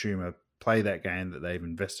the consumer play that game that they've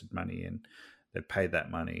invested money in, they've paid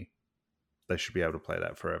that money, they should be able to play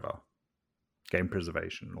that forever. Game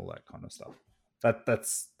preservation and all that kind of stuff.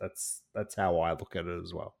 That's how I look at it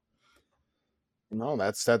as well. No,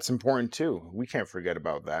 that's important too. We can't forget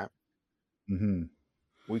about that. Mm-hmm.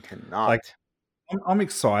 We Like cannot. I'm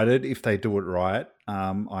excited if they do it right.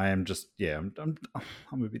 I am just I'm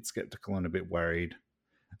a bit skeptical and a bit worried.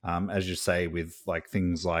 As you say, with like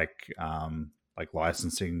things like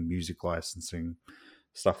licensing, music licensing,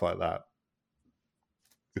 stuff like that.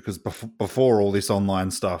 Because before all this online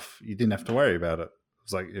stuff, you didn't have to worry about it. It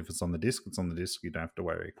was like if it's on the disc, it's on the disc. You don't have to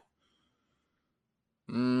worry.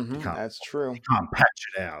 You can't That's true. you can't patch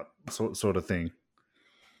it out, sort of thing.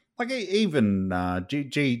 Like even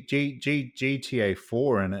GTA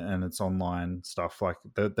 4 and its online stuff. Like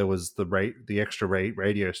there was the extra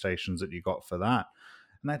radio stations that you got for that,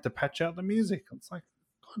 and they had to patch out the music. It's like,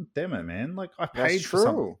 God damn it, man! Like I That's paid for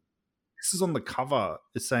something. true. This is on the cover.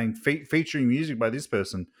 It's saying featuring music by this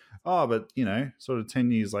person. Oh, but sort of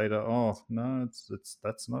 10 years later, oh no, it's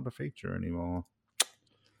that's not a feature anymore.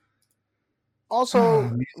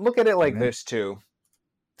 Also, look at it like Man, this too.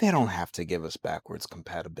 They don't have to give us backwards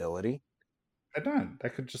compatibility. they don't. They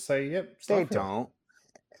could just say, "Yep, They stuff it." don't.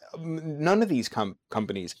 None of these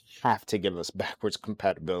companies have to give us backwards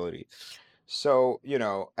compatibility. So,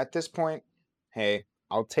 at this point, hey,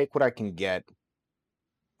 I'll take what I can get.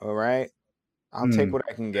 All right. I'll take Mm, what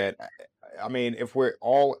I can get. I mean, if we're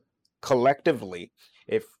all collectively,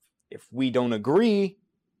 if if we don't agree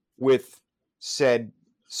with said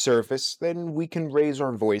surface, then we can raise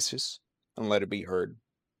our voices and let it be heard.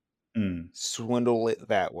 mm. Swindle it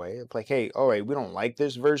that way. It's like, hey, all right, we don't like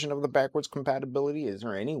this version of the backwards compatibility. Is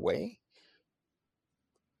there any way?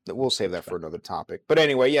 We'll save that for another topic. But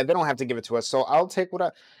anyway, yeah, they don't have to give it to us. So I'll get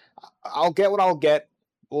what I'll get.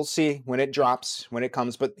 We'll see when it drops, when it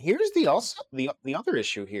comes. But here's the other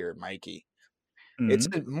issue here, Mikey. It's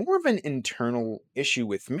Mm. more of an internal issue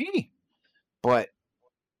with me. But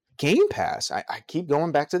Game Pass, I keep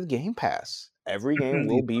going back to the Game Pass. Every game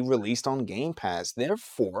will be released on Game Pass.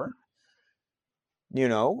 Therefore, you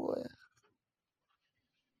know,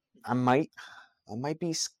 I might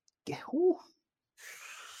be. Ooh.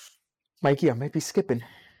 Mikey, I might be skipping.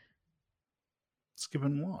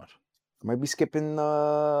 Skipping what? I might be skipping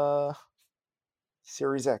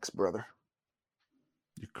Series X, brother.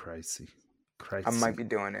 You're crazy. I Crazy. might be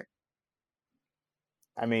doing it.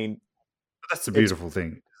 I mean, That's the it's beautiful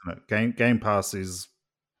thing, isn't it? Game Pass is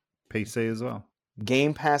PC as well.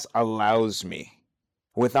 Game Pass allows me.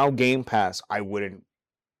 Without Game Pass, I wouldn't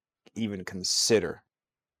even consider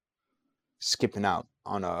skipping out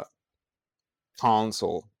on a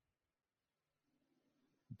console.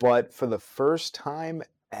 But for the first time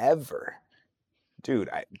ever, dude,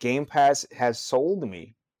 Game Pass has sold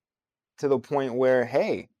me to the point where,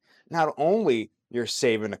 hey, not only you're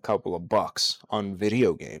saving a couple of bucks on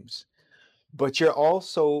video games, but you're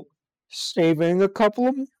also saving a couple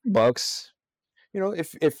of bucks. You know,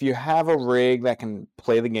 if you have a rig that can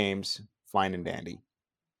play the games, fine and dandy.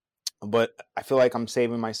 But I feel like I'm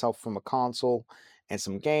saving myself from a console and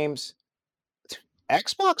some games.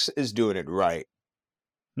 Xbox is doing it right.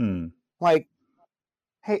 Like,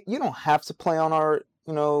 hey, you don't have to play on our,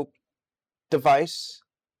 device,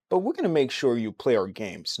 but we're going to make sure you play our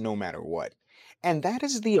games no matter what. And that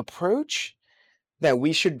is the approach that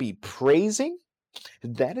we should be praising.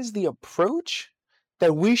 That is the approach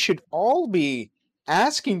that we should all be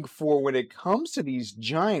asking for when it comes to these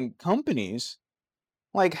giant companies.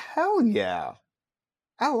 Like, hell yeah.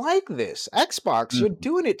 I like this. Xbox, you're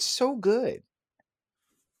doing it so good.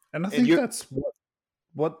 And I think that's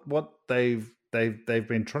what they've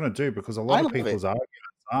been trying to do, because a lot of people's arguments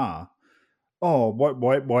are, oh,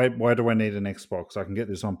 why do I need an Xbox? I can get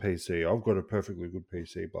this on PC. I've got a perfectly good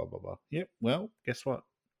PC, blah blah blah. Yep. Well, guess what?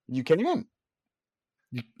 You can.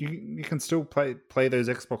 You can still play those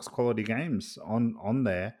Xbox quality games on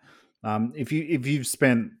there. If you've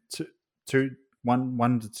spent $1,000 to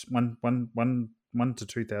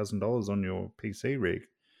 $2,000 on your PC rig,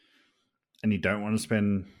 and you don't want to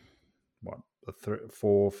spend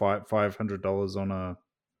 $400-$500 on a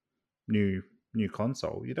new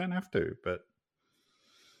console, you don't have to. But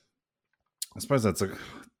I suppose that's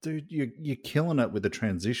dude, you're killing it with the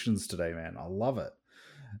transitions today, man. I love it.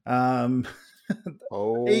 Even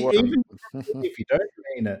if you don't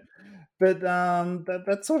mean it, but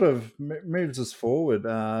that sort of moves us forward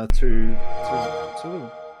to sort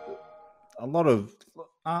of a lot of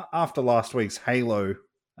after last week's Halo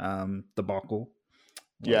debacle.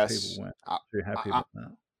 A lot of people weren't too happy about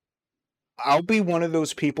that. I'll be one of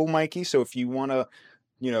those people, Mikey. So if you want to,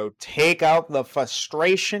 take out the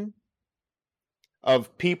frustration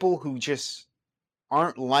of people who just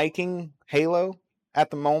aren't liking Halo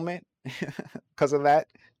at the moment because of that,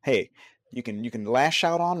 hey, you can lash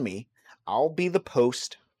out on me. I'll be the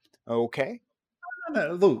post. Okay.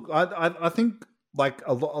 No, look, I think like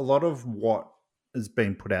a lot of what has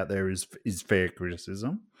been put out there is fair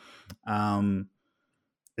criticism.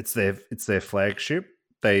 It's their flagship.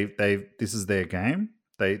 They this is their game.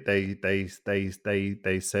 They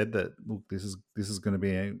said that, look, this is going to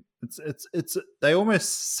be it's they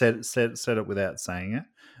almost said it without saying it,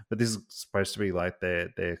 but this is supposed to be like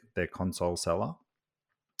their console seller.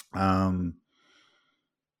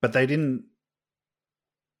 But they didn't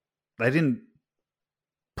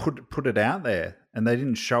put it out there, and they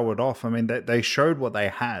didn't show it off. I mean, they showed what they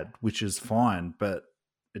had, which is fine, but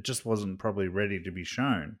it just wasn't probably ready to be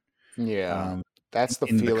shown. Yeah, that's the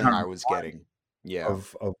feeling I was getting. Yeah,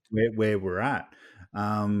 of where we're at.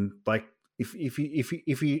 Like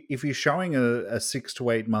if you're showing a 6 to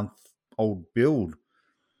 8 month old build,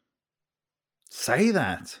 say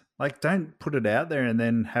that. Like, don't put it out there and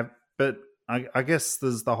then have. But I guess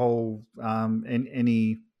there's the whole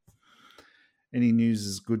any news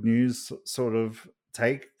is good news sort of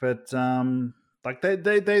take, but like they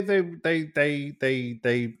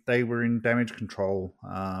were in damage control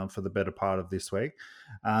for the better part of this week,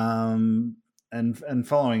 and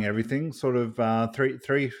following everything, sort of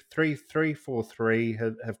 343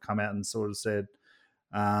 have come out and sort of said,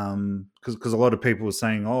 because a lot of people were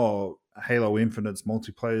saying, oh, Halo Infinite's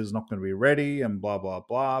multiplayer is not going to be ready and blah blah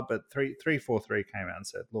blah, but 343 came out and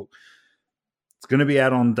said, look, it's going to be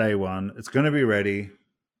out on day one. It's going to be ready.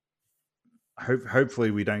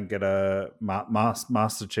 Hopefully, we don't get a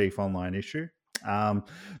Master Chief Online issue.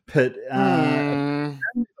 But multiplayer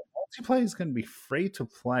is going to be free to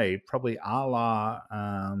play, probably a la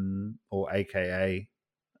or AKA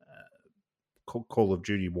Call of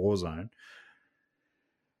Duty Warzone.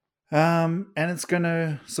 And it's going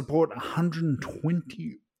to support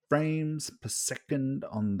 120 frames per second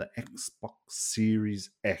on the Xbox Series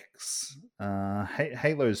X.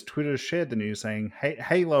 Halo's Twitter shared the news saying,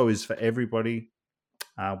 Halo is for everybody.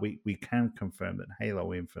 We can confirm that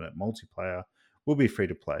Halo Infinite multiplayer will be free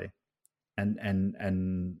to play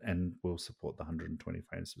and will support the 120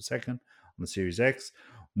 frames per second on the Series X.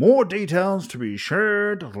 More details to be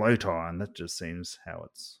shared later, and that just seems how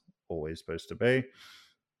it's always supposed to be.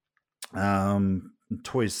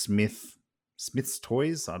 Toys Smith's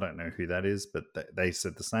Toys. I don't know who that is, but they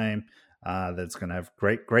said the same. That it's going to have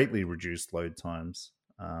greatly reduced load times.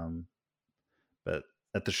 But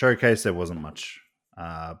at the showcase, there wasn't much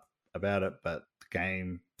about it. But the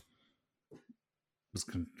game was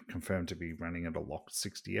confirmed to be running at a locked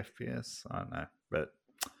 60 FPS. I don't know, but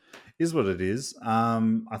is what it is.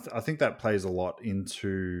 I think that plays a lot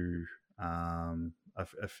into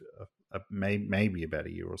maybe about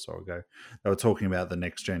a year or so ago. They were talking about the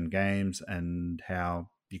next gen games and how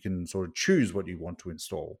you can sort of choose what you want to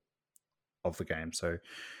install of the game. So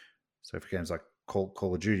for games like Call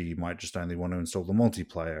of Duty, you might just only want to install the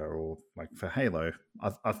multiplayer, or like for Halo.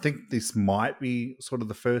 I think this might be sort of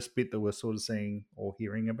the first bit that we're sort of seeing or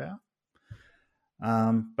hearing about.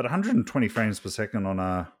 But 120 frames per second on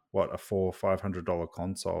a $400-500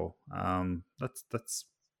 console. That's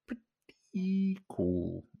pretty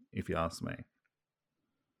cool, if you ask me.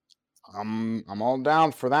 I'm all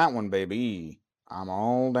down for that one, baby. I'm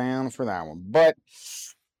all down for that one. But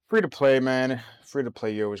free to play, man. Free to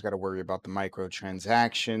play, you always got to worry about the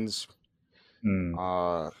microtransactions.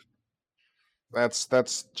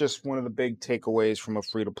 That's just one of the big takeaways from a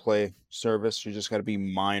free to play service. You just got to be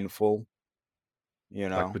mindful. You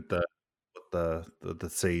know, like with the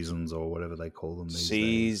seasons or whatever they call them these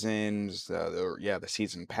seasons, the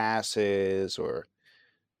season passes, or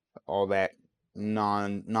all that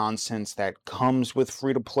nonsense that comes with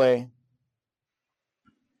free to play.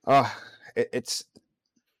 It's,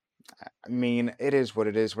 I mean, it is what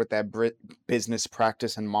it is with that business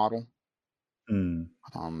practice and model.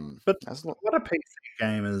 But a lot of PC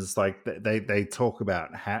gamers, like they talk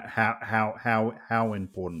about how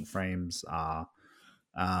important frames are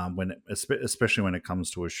especially when it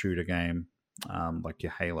comes to a shooter game, like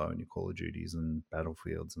your Halo and your Call of Duties and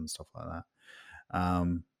Battlefields and stuff like that.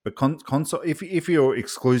 But console, if you're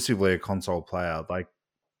exclusively a console player, like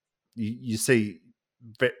you see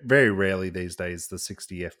very rarely these days the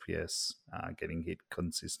 60 FPS getting hit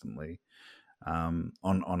consistently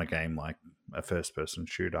on a game like a first person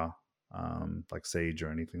shooter, like Siege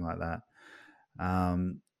or anything like that.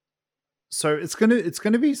 So it's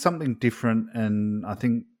gonna be something different, and I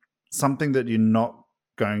think something that you're not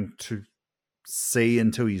going to see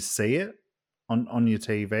until you see it on your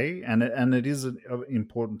TV. And it is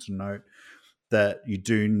important to note that you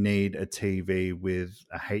do need a TV with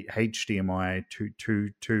a HDMI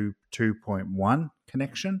 2.1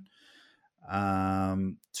 connection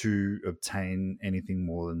to obtain anything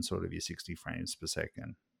more than sort of your 60 frames per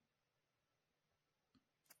second.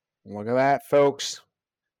 Look at that, folks.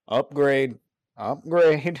 Upgrade.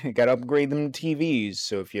 You gotta upgrade them TVs.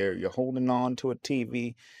 So if you're holding on to a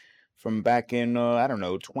TV from back in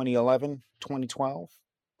 2011, 2012,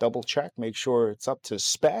 double check, make sure it's up to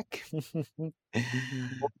spec.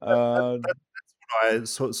 That's what I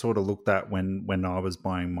sort of looked at when I was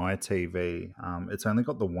buying my TV. It's only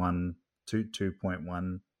got the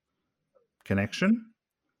 2.1 connection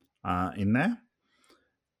in there,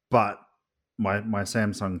 but my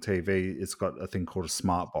Samsung TV, it's got a thing called a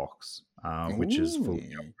smart box, which is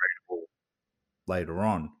fully upgradable later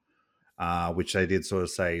on, which they did sort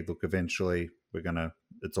of say, look, eventually there's going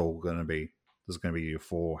to be your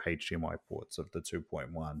 4 HDMI ports of the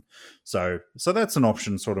 2.1. So that's an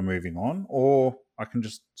option sort of moving on, or I can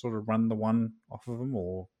just sort of run the one off of them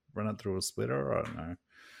or run it through a splitter. I don't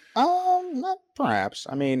know. Perhaps.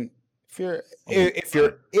 I mean, if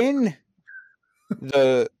you're in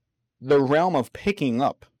the realm of picking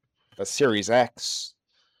up a Series X,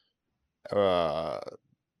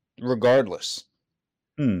 regardless,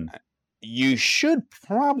 you should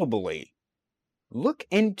probably look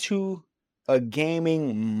into a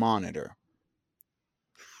gaming monitor.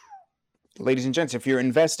 Ladies and gents, if you're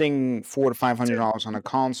investing $400 to $500 on a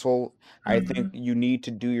console, I think you need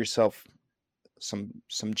to do yourself some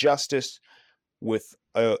justice with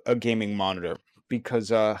a gaming monitor, because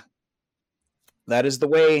that is the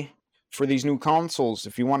way for these new consoles.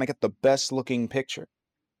 If you want to get the best looking picture,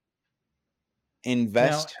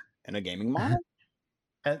 invest in a gaming monitor.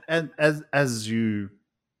 And as you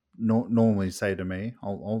normally say to me,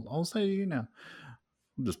 I'll say to you now.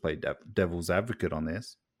 I'll just play devil's advocate on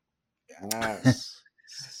this. Yes.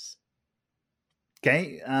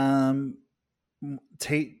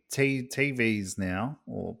 TVs now,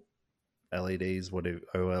 or LEDs, whatever,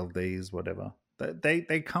 OLEDs, whatever.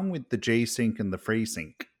 They come with the G-Sync and the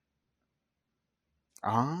FreeSync.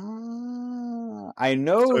 I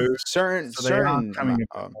know certain.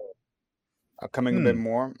 Coming a bit Hmm.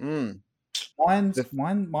 more. The,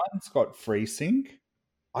 Mine's got FreeSync.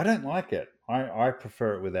 I don't like it. I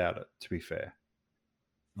prefer it without it, to be fair.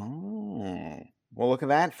 oh, well, look at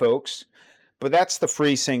that, folks. But that's the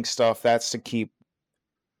FreeSync stuff. That's to keep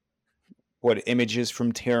what images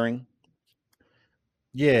from tearing.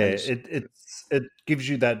 Yeah, As it gives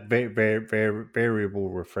you that very variable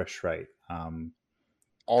refresh rate.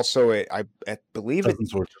 also, I believe Doesn't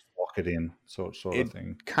sort of just lock it in, sort of it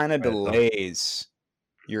thing. kind of It does. delays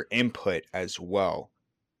your input as well.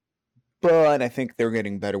 But I think they're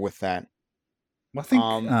getting better with that. I think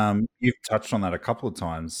Um, you've touched on that a couple of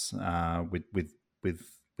times with with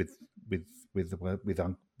with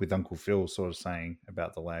with Uncle Phil sort of saying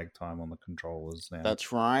about the lag time on the controllers now.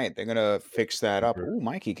 that's right. They're gonna fix that up. Oh,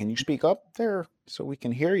 Mikey, can you speak up there so we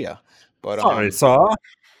can hear you? But Sorry, sir.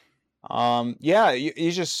 yeah,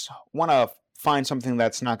 you just want to find something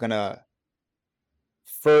that's not gonna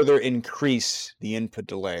further increase the input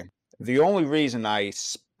delay. The only reason I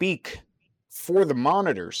speak for the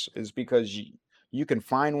monitors is because you can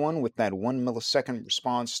find one with that 1 millisecond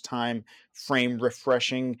response time. Frame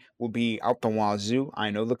refreshing will be out the wazoo. I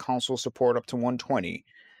know the console support up to 120,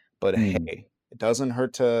 but Hmm. hey, it doesn't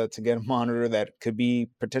hurt to get a monitor that could be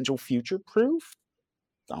potential future proof.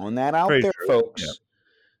 Throwing that out Very there, true. Yeah, folks.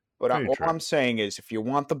 But very all true. I'm saying is, if you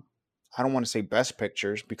want the, I don't want to say best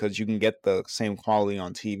pictures because you can get the same quality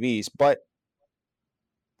on TVs, but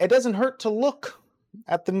it doesn't hurt to look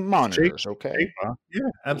at the Cheap, monitors, okay? cheaper. Yeah,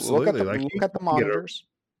 Look at absolutely. the Like look at the can get a monitors.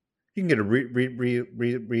 you can get a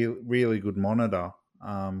really good monitor,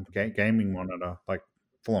 gaming monitor, like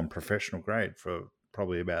full on professional grade for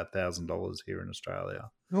probably about $1,000 here in Australia.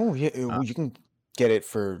 Oh yeah, Uh, you can get it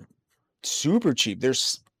for super cheap.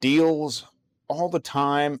 There's deals all the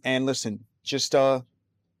time. And listen, just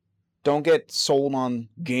don't get sold on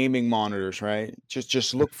gaming monitors, right?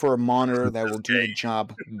 Just look for a monitor that will do the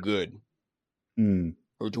job good mm,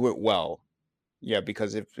 or do it well. Yeah,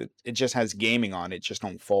 because if it just has gaming on it, just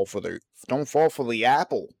don't fall for the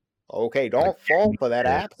apple. Okay, like don't fall for that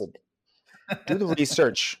yes. apple. Do the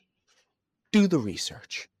research. Do the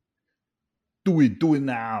research. Do it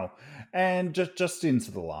now. And just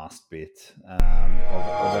into the last bit of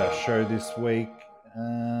our show this week.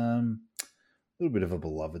 A little bit of a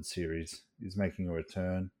beloved series is making a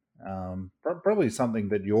return. Probably something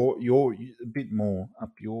that you're a bit more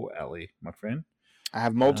up your alley, my friend. I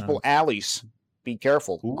have multiple Um, alleys. Be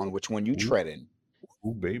careful ooh, on which one you ooh, tread in.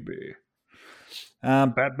 ooh, baby.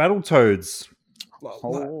 Battletoads, like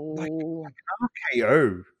Oh,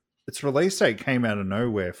 KO. Its release date came out of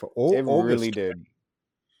nowhere for it really August. did.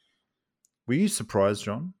 Were you surprised,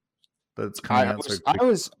 John, that it's I, coming I out so was I quick?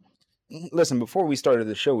 was listen, before we started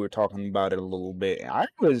the show, we were talking about it a little bit. I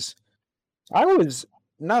was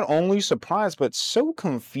not only surprised but so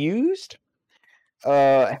confused.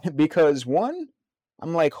 Because one,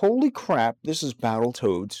 I'm like, holy crap, this is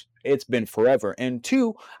Battletoads. It's been forever. And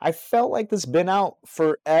two, I felt like this been out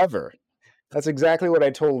forever. That's exactly what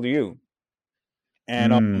I told you.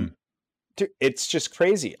 And Mm. it's just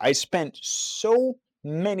crazy. I spent so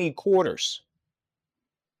many quarters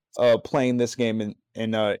playing this game in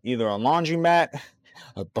either a laundromat,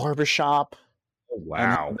 a barbershop, Oh, and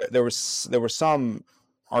wow. there were some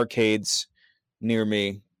arcades near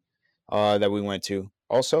me that we went to.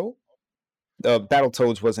 Also,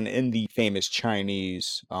 Battletoads wasn't in the famous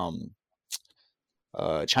Chinese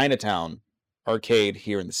Chinatown arcade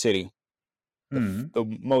here in the city, Mm. the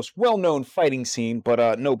most well-known fighting scene.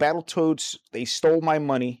 But no, Battletoads, they stole my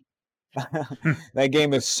money. That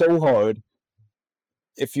game is so hard.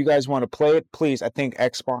 If you guys want to play it, please. I think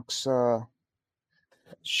Xbox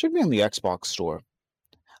should be on the Xbox store.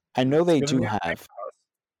 I know It's they gonna be do a have.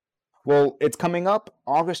 Well, it's coming up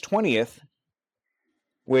August 20th,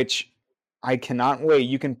 which I cannot wait.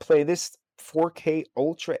 You can play this 4K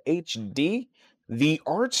Ultra HD. The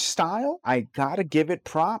art style, I gotta give it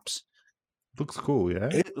props. looks cool, yeah.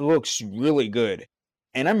 It looks really good.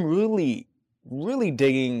 And I'm really, really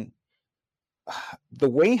digging the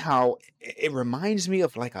way how it reminds me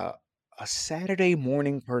of like a Saturday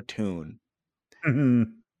morning cartoon.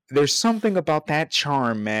 Mhm. There's something about that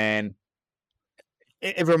charm, man.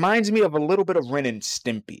 It reminds me of a little bit of Ren and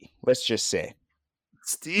Stimpy, let's just say.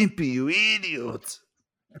 Stimpy, you idiot.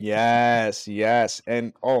 Yes, yes.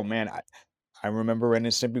 And oh man, I remember Ren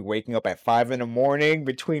and Stimpy waking up at 5 in the morning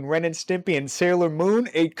between Ren and Stimpy and Sailor Moon.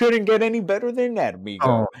 It couldn't get any better than that, Oh,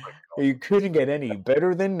 amigo. You couldn't get any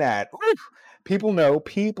better than that. Oof. People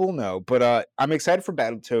know. But I'm excited for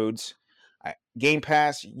Battletoads. Game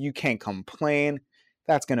Pass, you can't complain.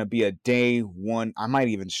 That's gonna be a day one. I might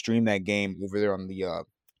even stream that game over there on the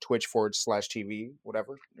twitch.tv,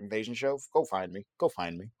 whatever, Invasion Show. Go find me. Go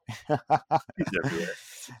find me. He's everywhere.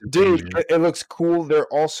 Dude, Invasion. it looks cool.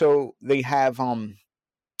 They have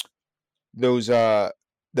those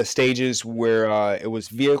the stages where it was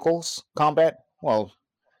vehicles combat. Well,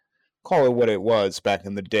 call it what it was back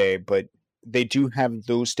in the day, but they do have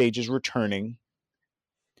those stages returning,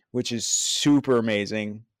 which is super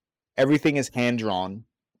amazing. Everything is hand drawn.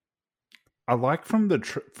 I like from the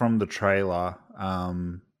trailer,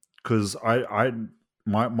 because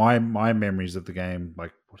my memories of the game,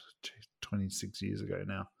 like, what, 26 years ago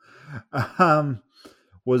now,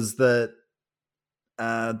 was that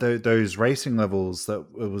those racing levels, that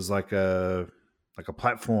it was like a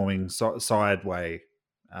platforming sideway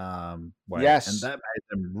way, and Yes. that made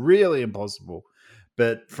them really impossible.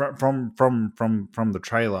 But from the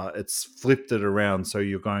trailer, it's flipped it around, so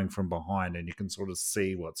you're going from behind and you can sort of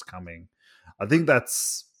see what's coming. I think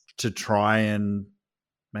that's to try and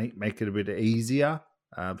make it a bit easier,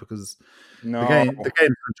 because No. the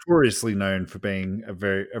game's notoriously known for being a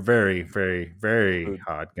very very Dude,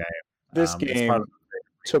 hard game. this It's part of game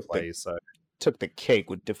took replay, so the cake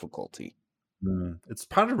with difficulty. it's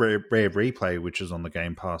part of Rare Replay, which is on the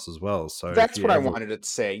Game Pass as well. So if That's you what I ever, wanted to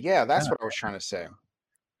say. Yeah, that's Yeah. what I was trying to say.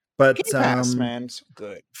 but Game Pass, man, it's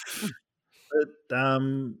good.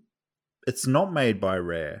 it's not made by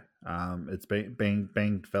Rare. It's being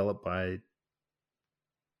developed by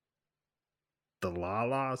the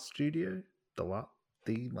Lala Studio, the Lala,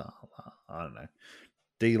 I don't know,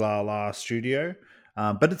 the Lala Studio.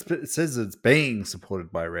 But it says it's being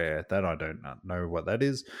supported by Rare. That I don't know what that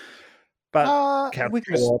is. But couch We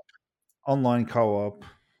can just, co-op, online co-op,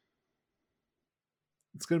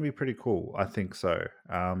 it's going to be pretty cool. I think so.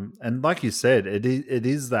 And like you said, it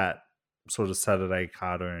is that sort of Saturday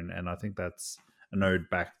cartoon, and I think that's an ode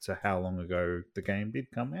back to how long ago the game did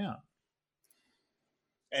come out.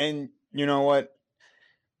 and you know what?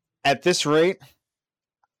 At this rate,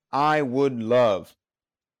 I would love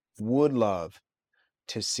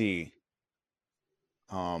to see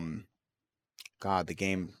God, the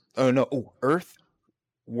game. Oh no,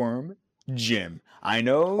 Earthworm Jim. I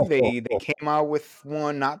know they came out with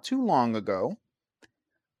one not too long ago,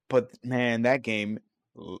 but man, that game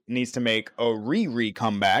needs to make a re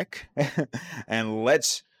comeback, and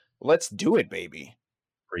let's do it, baby.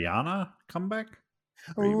 Rihanna comeback?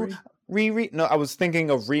 Ooh, No, I was thinking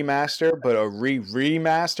of remaster, but a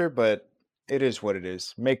remaster, but it is what it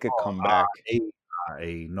is. Make a comeback.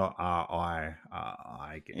 R-E, not R-I.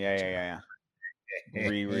 I get Yeah. you.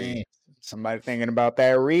 Riri. Somebody thinking about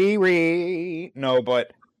that Riri. No,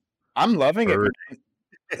 but I'm loving it.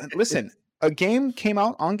 Listen, a game came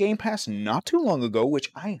out on Game Pass not too long ago,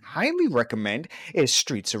 which I highly recommend, is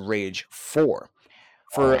Streets of Rage 4.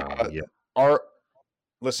 For Yeah. our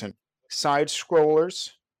listen, side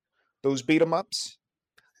scrollers, those beat 'em ups,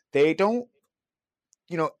 they don't,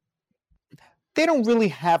 you know, they don't really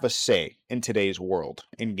have a say in today's world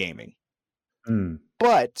in gaming.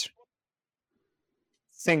 But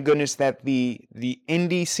thank goodness that the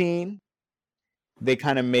indie scene, they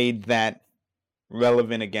kind of made that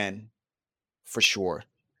relevant again, for sure.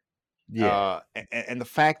 Yeah. And the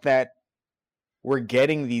fact that we're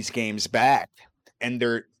getting these games back and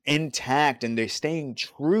they're intact and they're staying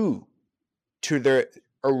true to their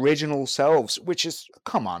original selves, which is,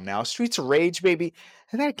 come on now, Streets of Rage, baby,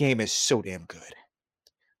 that game is so damn good.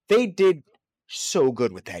 They did so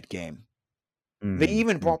good with that game. They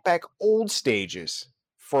even brought back old stages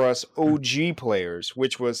for us OG players,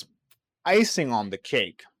 which was icing on the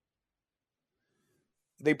cake.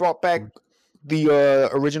 They brought back the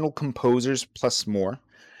original composers plus more.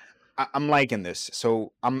 I'm liking this,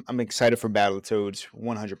 so I'm excited for Battletoads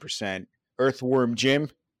 100%. Earthworm Jim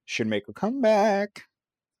should make a comeback.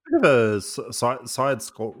 Bit of a side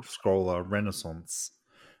scroller renaissance,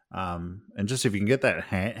 and just if you can get that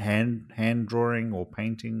hand drawing or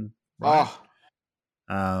painting right,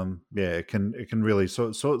 yeah, it can really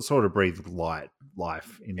sort of breathe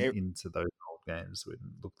life into those old games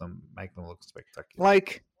and make them look spectacular.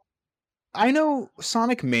 Like, I know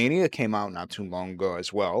Sonic Mania came out not too long ago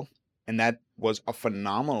as well, and that was a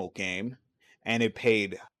phenomenal game, and it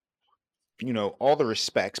paid, all the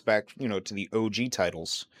respects back, to the OG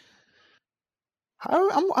titles.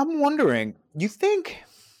 I'm wondering, you think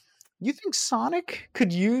Sonic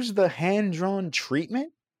could use the hand-drawn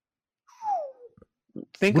treatment?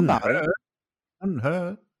 Think about it. Wouldn't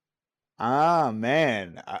hurt. Ah,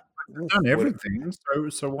 man. They've done everything,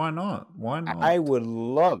 so why not? Why not? I would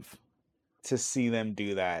love to see them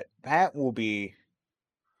do that. That would be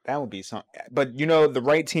something. But the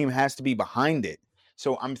right team has to be behind it.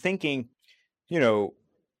 So I'm thinking,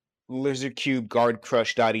 LizardCube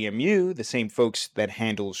GuardCrush.emu, the same folks that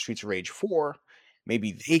handle Streets of Rage 4,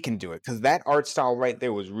 maybe they can do it because that art style right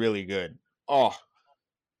there was really good. Oh,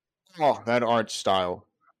 that art style.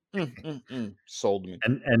 Sold me.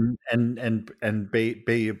 And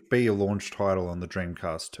be a launch title on the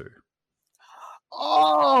Dreamcast too.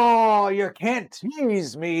 Oh, you can't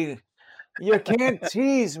tease me. You can't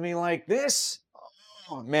tease me like this.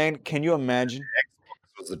 Oh, man, can you imagine?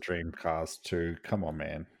 Xbox was a Dreamcast too. Come on,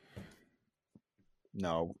 man.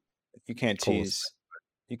 No, you can't Of course. tease.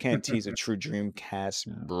 You can't tease a true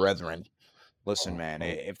Dreamcast brethren. Listen, man, Oh.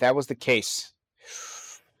 if that was the case,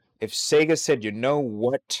 if Sega said, you know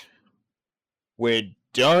what, we're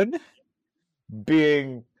done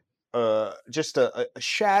being just a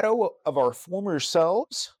shadow of our former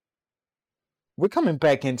selves, we're coming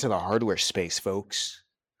back into the hardware space, folks.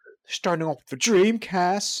 Starting off with the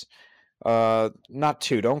Dreamcast. Not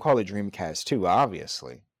 2. Don't call it Dreamcast 2,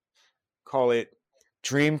 obviously. Call it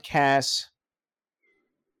Dreamcast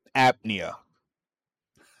Apnea.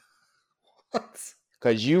 What?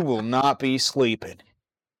 Because you will not be sleeping.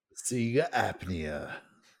 Sega Apnea.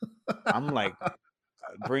 I'm like,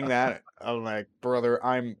 bring that. I'm like, brother,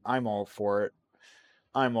 I'm all for it.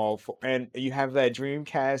 I'm all for, and you have that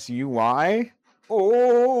Dreamcast UI.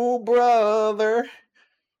 Oh, brother.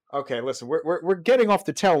 Okay, listen, we're getting off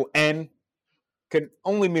the tail end. Can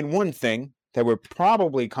only mean one thing, that we're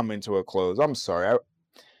probably coming to a close. I'm sorry.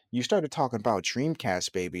 You started talking about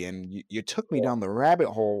Dreamcast, baby, and you took me down the rabbit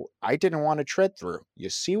hole I didn't want to tread through. You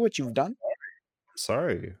see what you've done?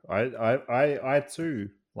 Sorry, I too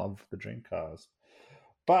love the Dreamcast,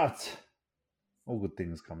 but all good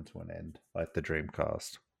things come to an end, like the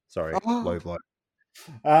Dreamcast. Sorry, low blow.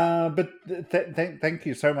 But thank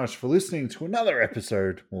you so much for listening to another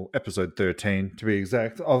episode, well, episode 13 to be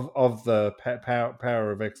exact, of the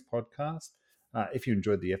Power of X podcast. If you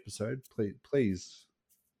enjoyed the episode, please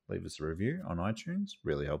leave us a review on iTunes.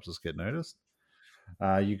 Really helps us get noticed.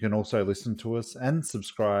 You can also listen to us and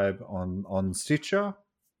subscribe on Stitcher,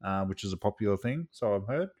 which is a popular thing, so I've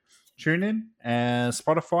heard. Tune in and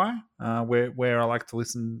Spotify, where I like to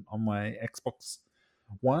listen on my Xbox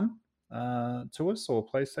One to us, or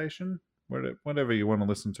PlayStation, whatever you want to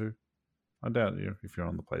listen to. I doubt if you're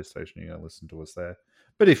on the PlayStation, you're going to listen to us there.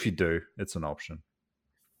 But if you do, it's an option.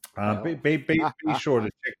 Be sure to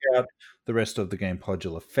check out the rest of the Game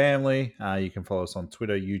Podular family. You can follow us on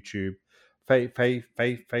Twitter, YouTube, Facebook.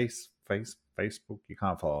 You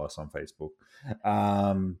can't follow us on Facebook.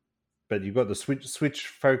 But you've got the Switch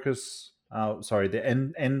Focus.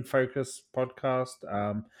 The N Focus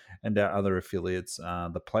podcast, and our other affiliates,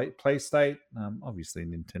 the PlayState, obviously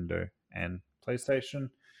Nintendo and PlayStation.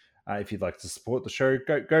 If you'd like to support the show,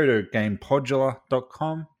 go to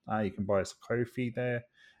GamePodular.com. You can buy us a Ko-fi there.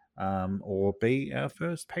 Or be our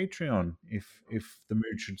first Patreon if the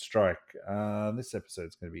mood should strike. This episode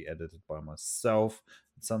is going to be edited by myself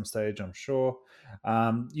at some stage, I'm sure.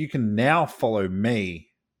 You can now follow me,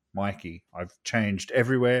 Mikey. I've changed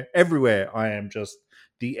everywhere. I am just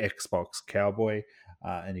the Xbox cowboy.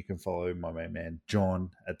 And you can follow my main man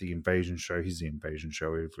John at the Invasion Show. He's the Invasion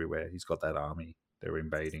Show everywhere. He's got that army. They're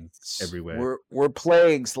invading everywhere. We're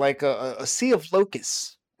plagues like a sea of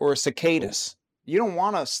locusts or cicadas. You don't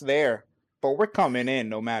want us there, but we're coming in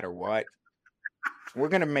no matter what. We're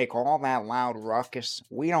going to make all that loud ruckus.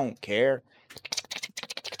 We don't care.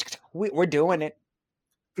 We're doing it.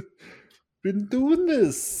 Been doing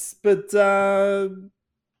this, but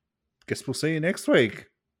guess we'll see you next week.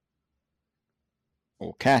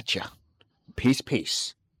 We'll catch ya. Peace.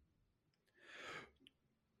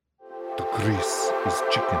 The grease is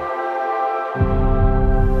chicken.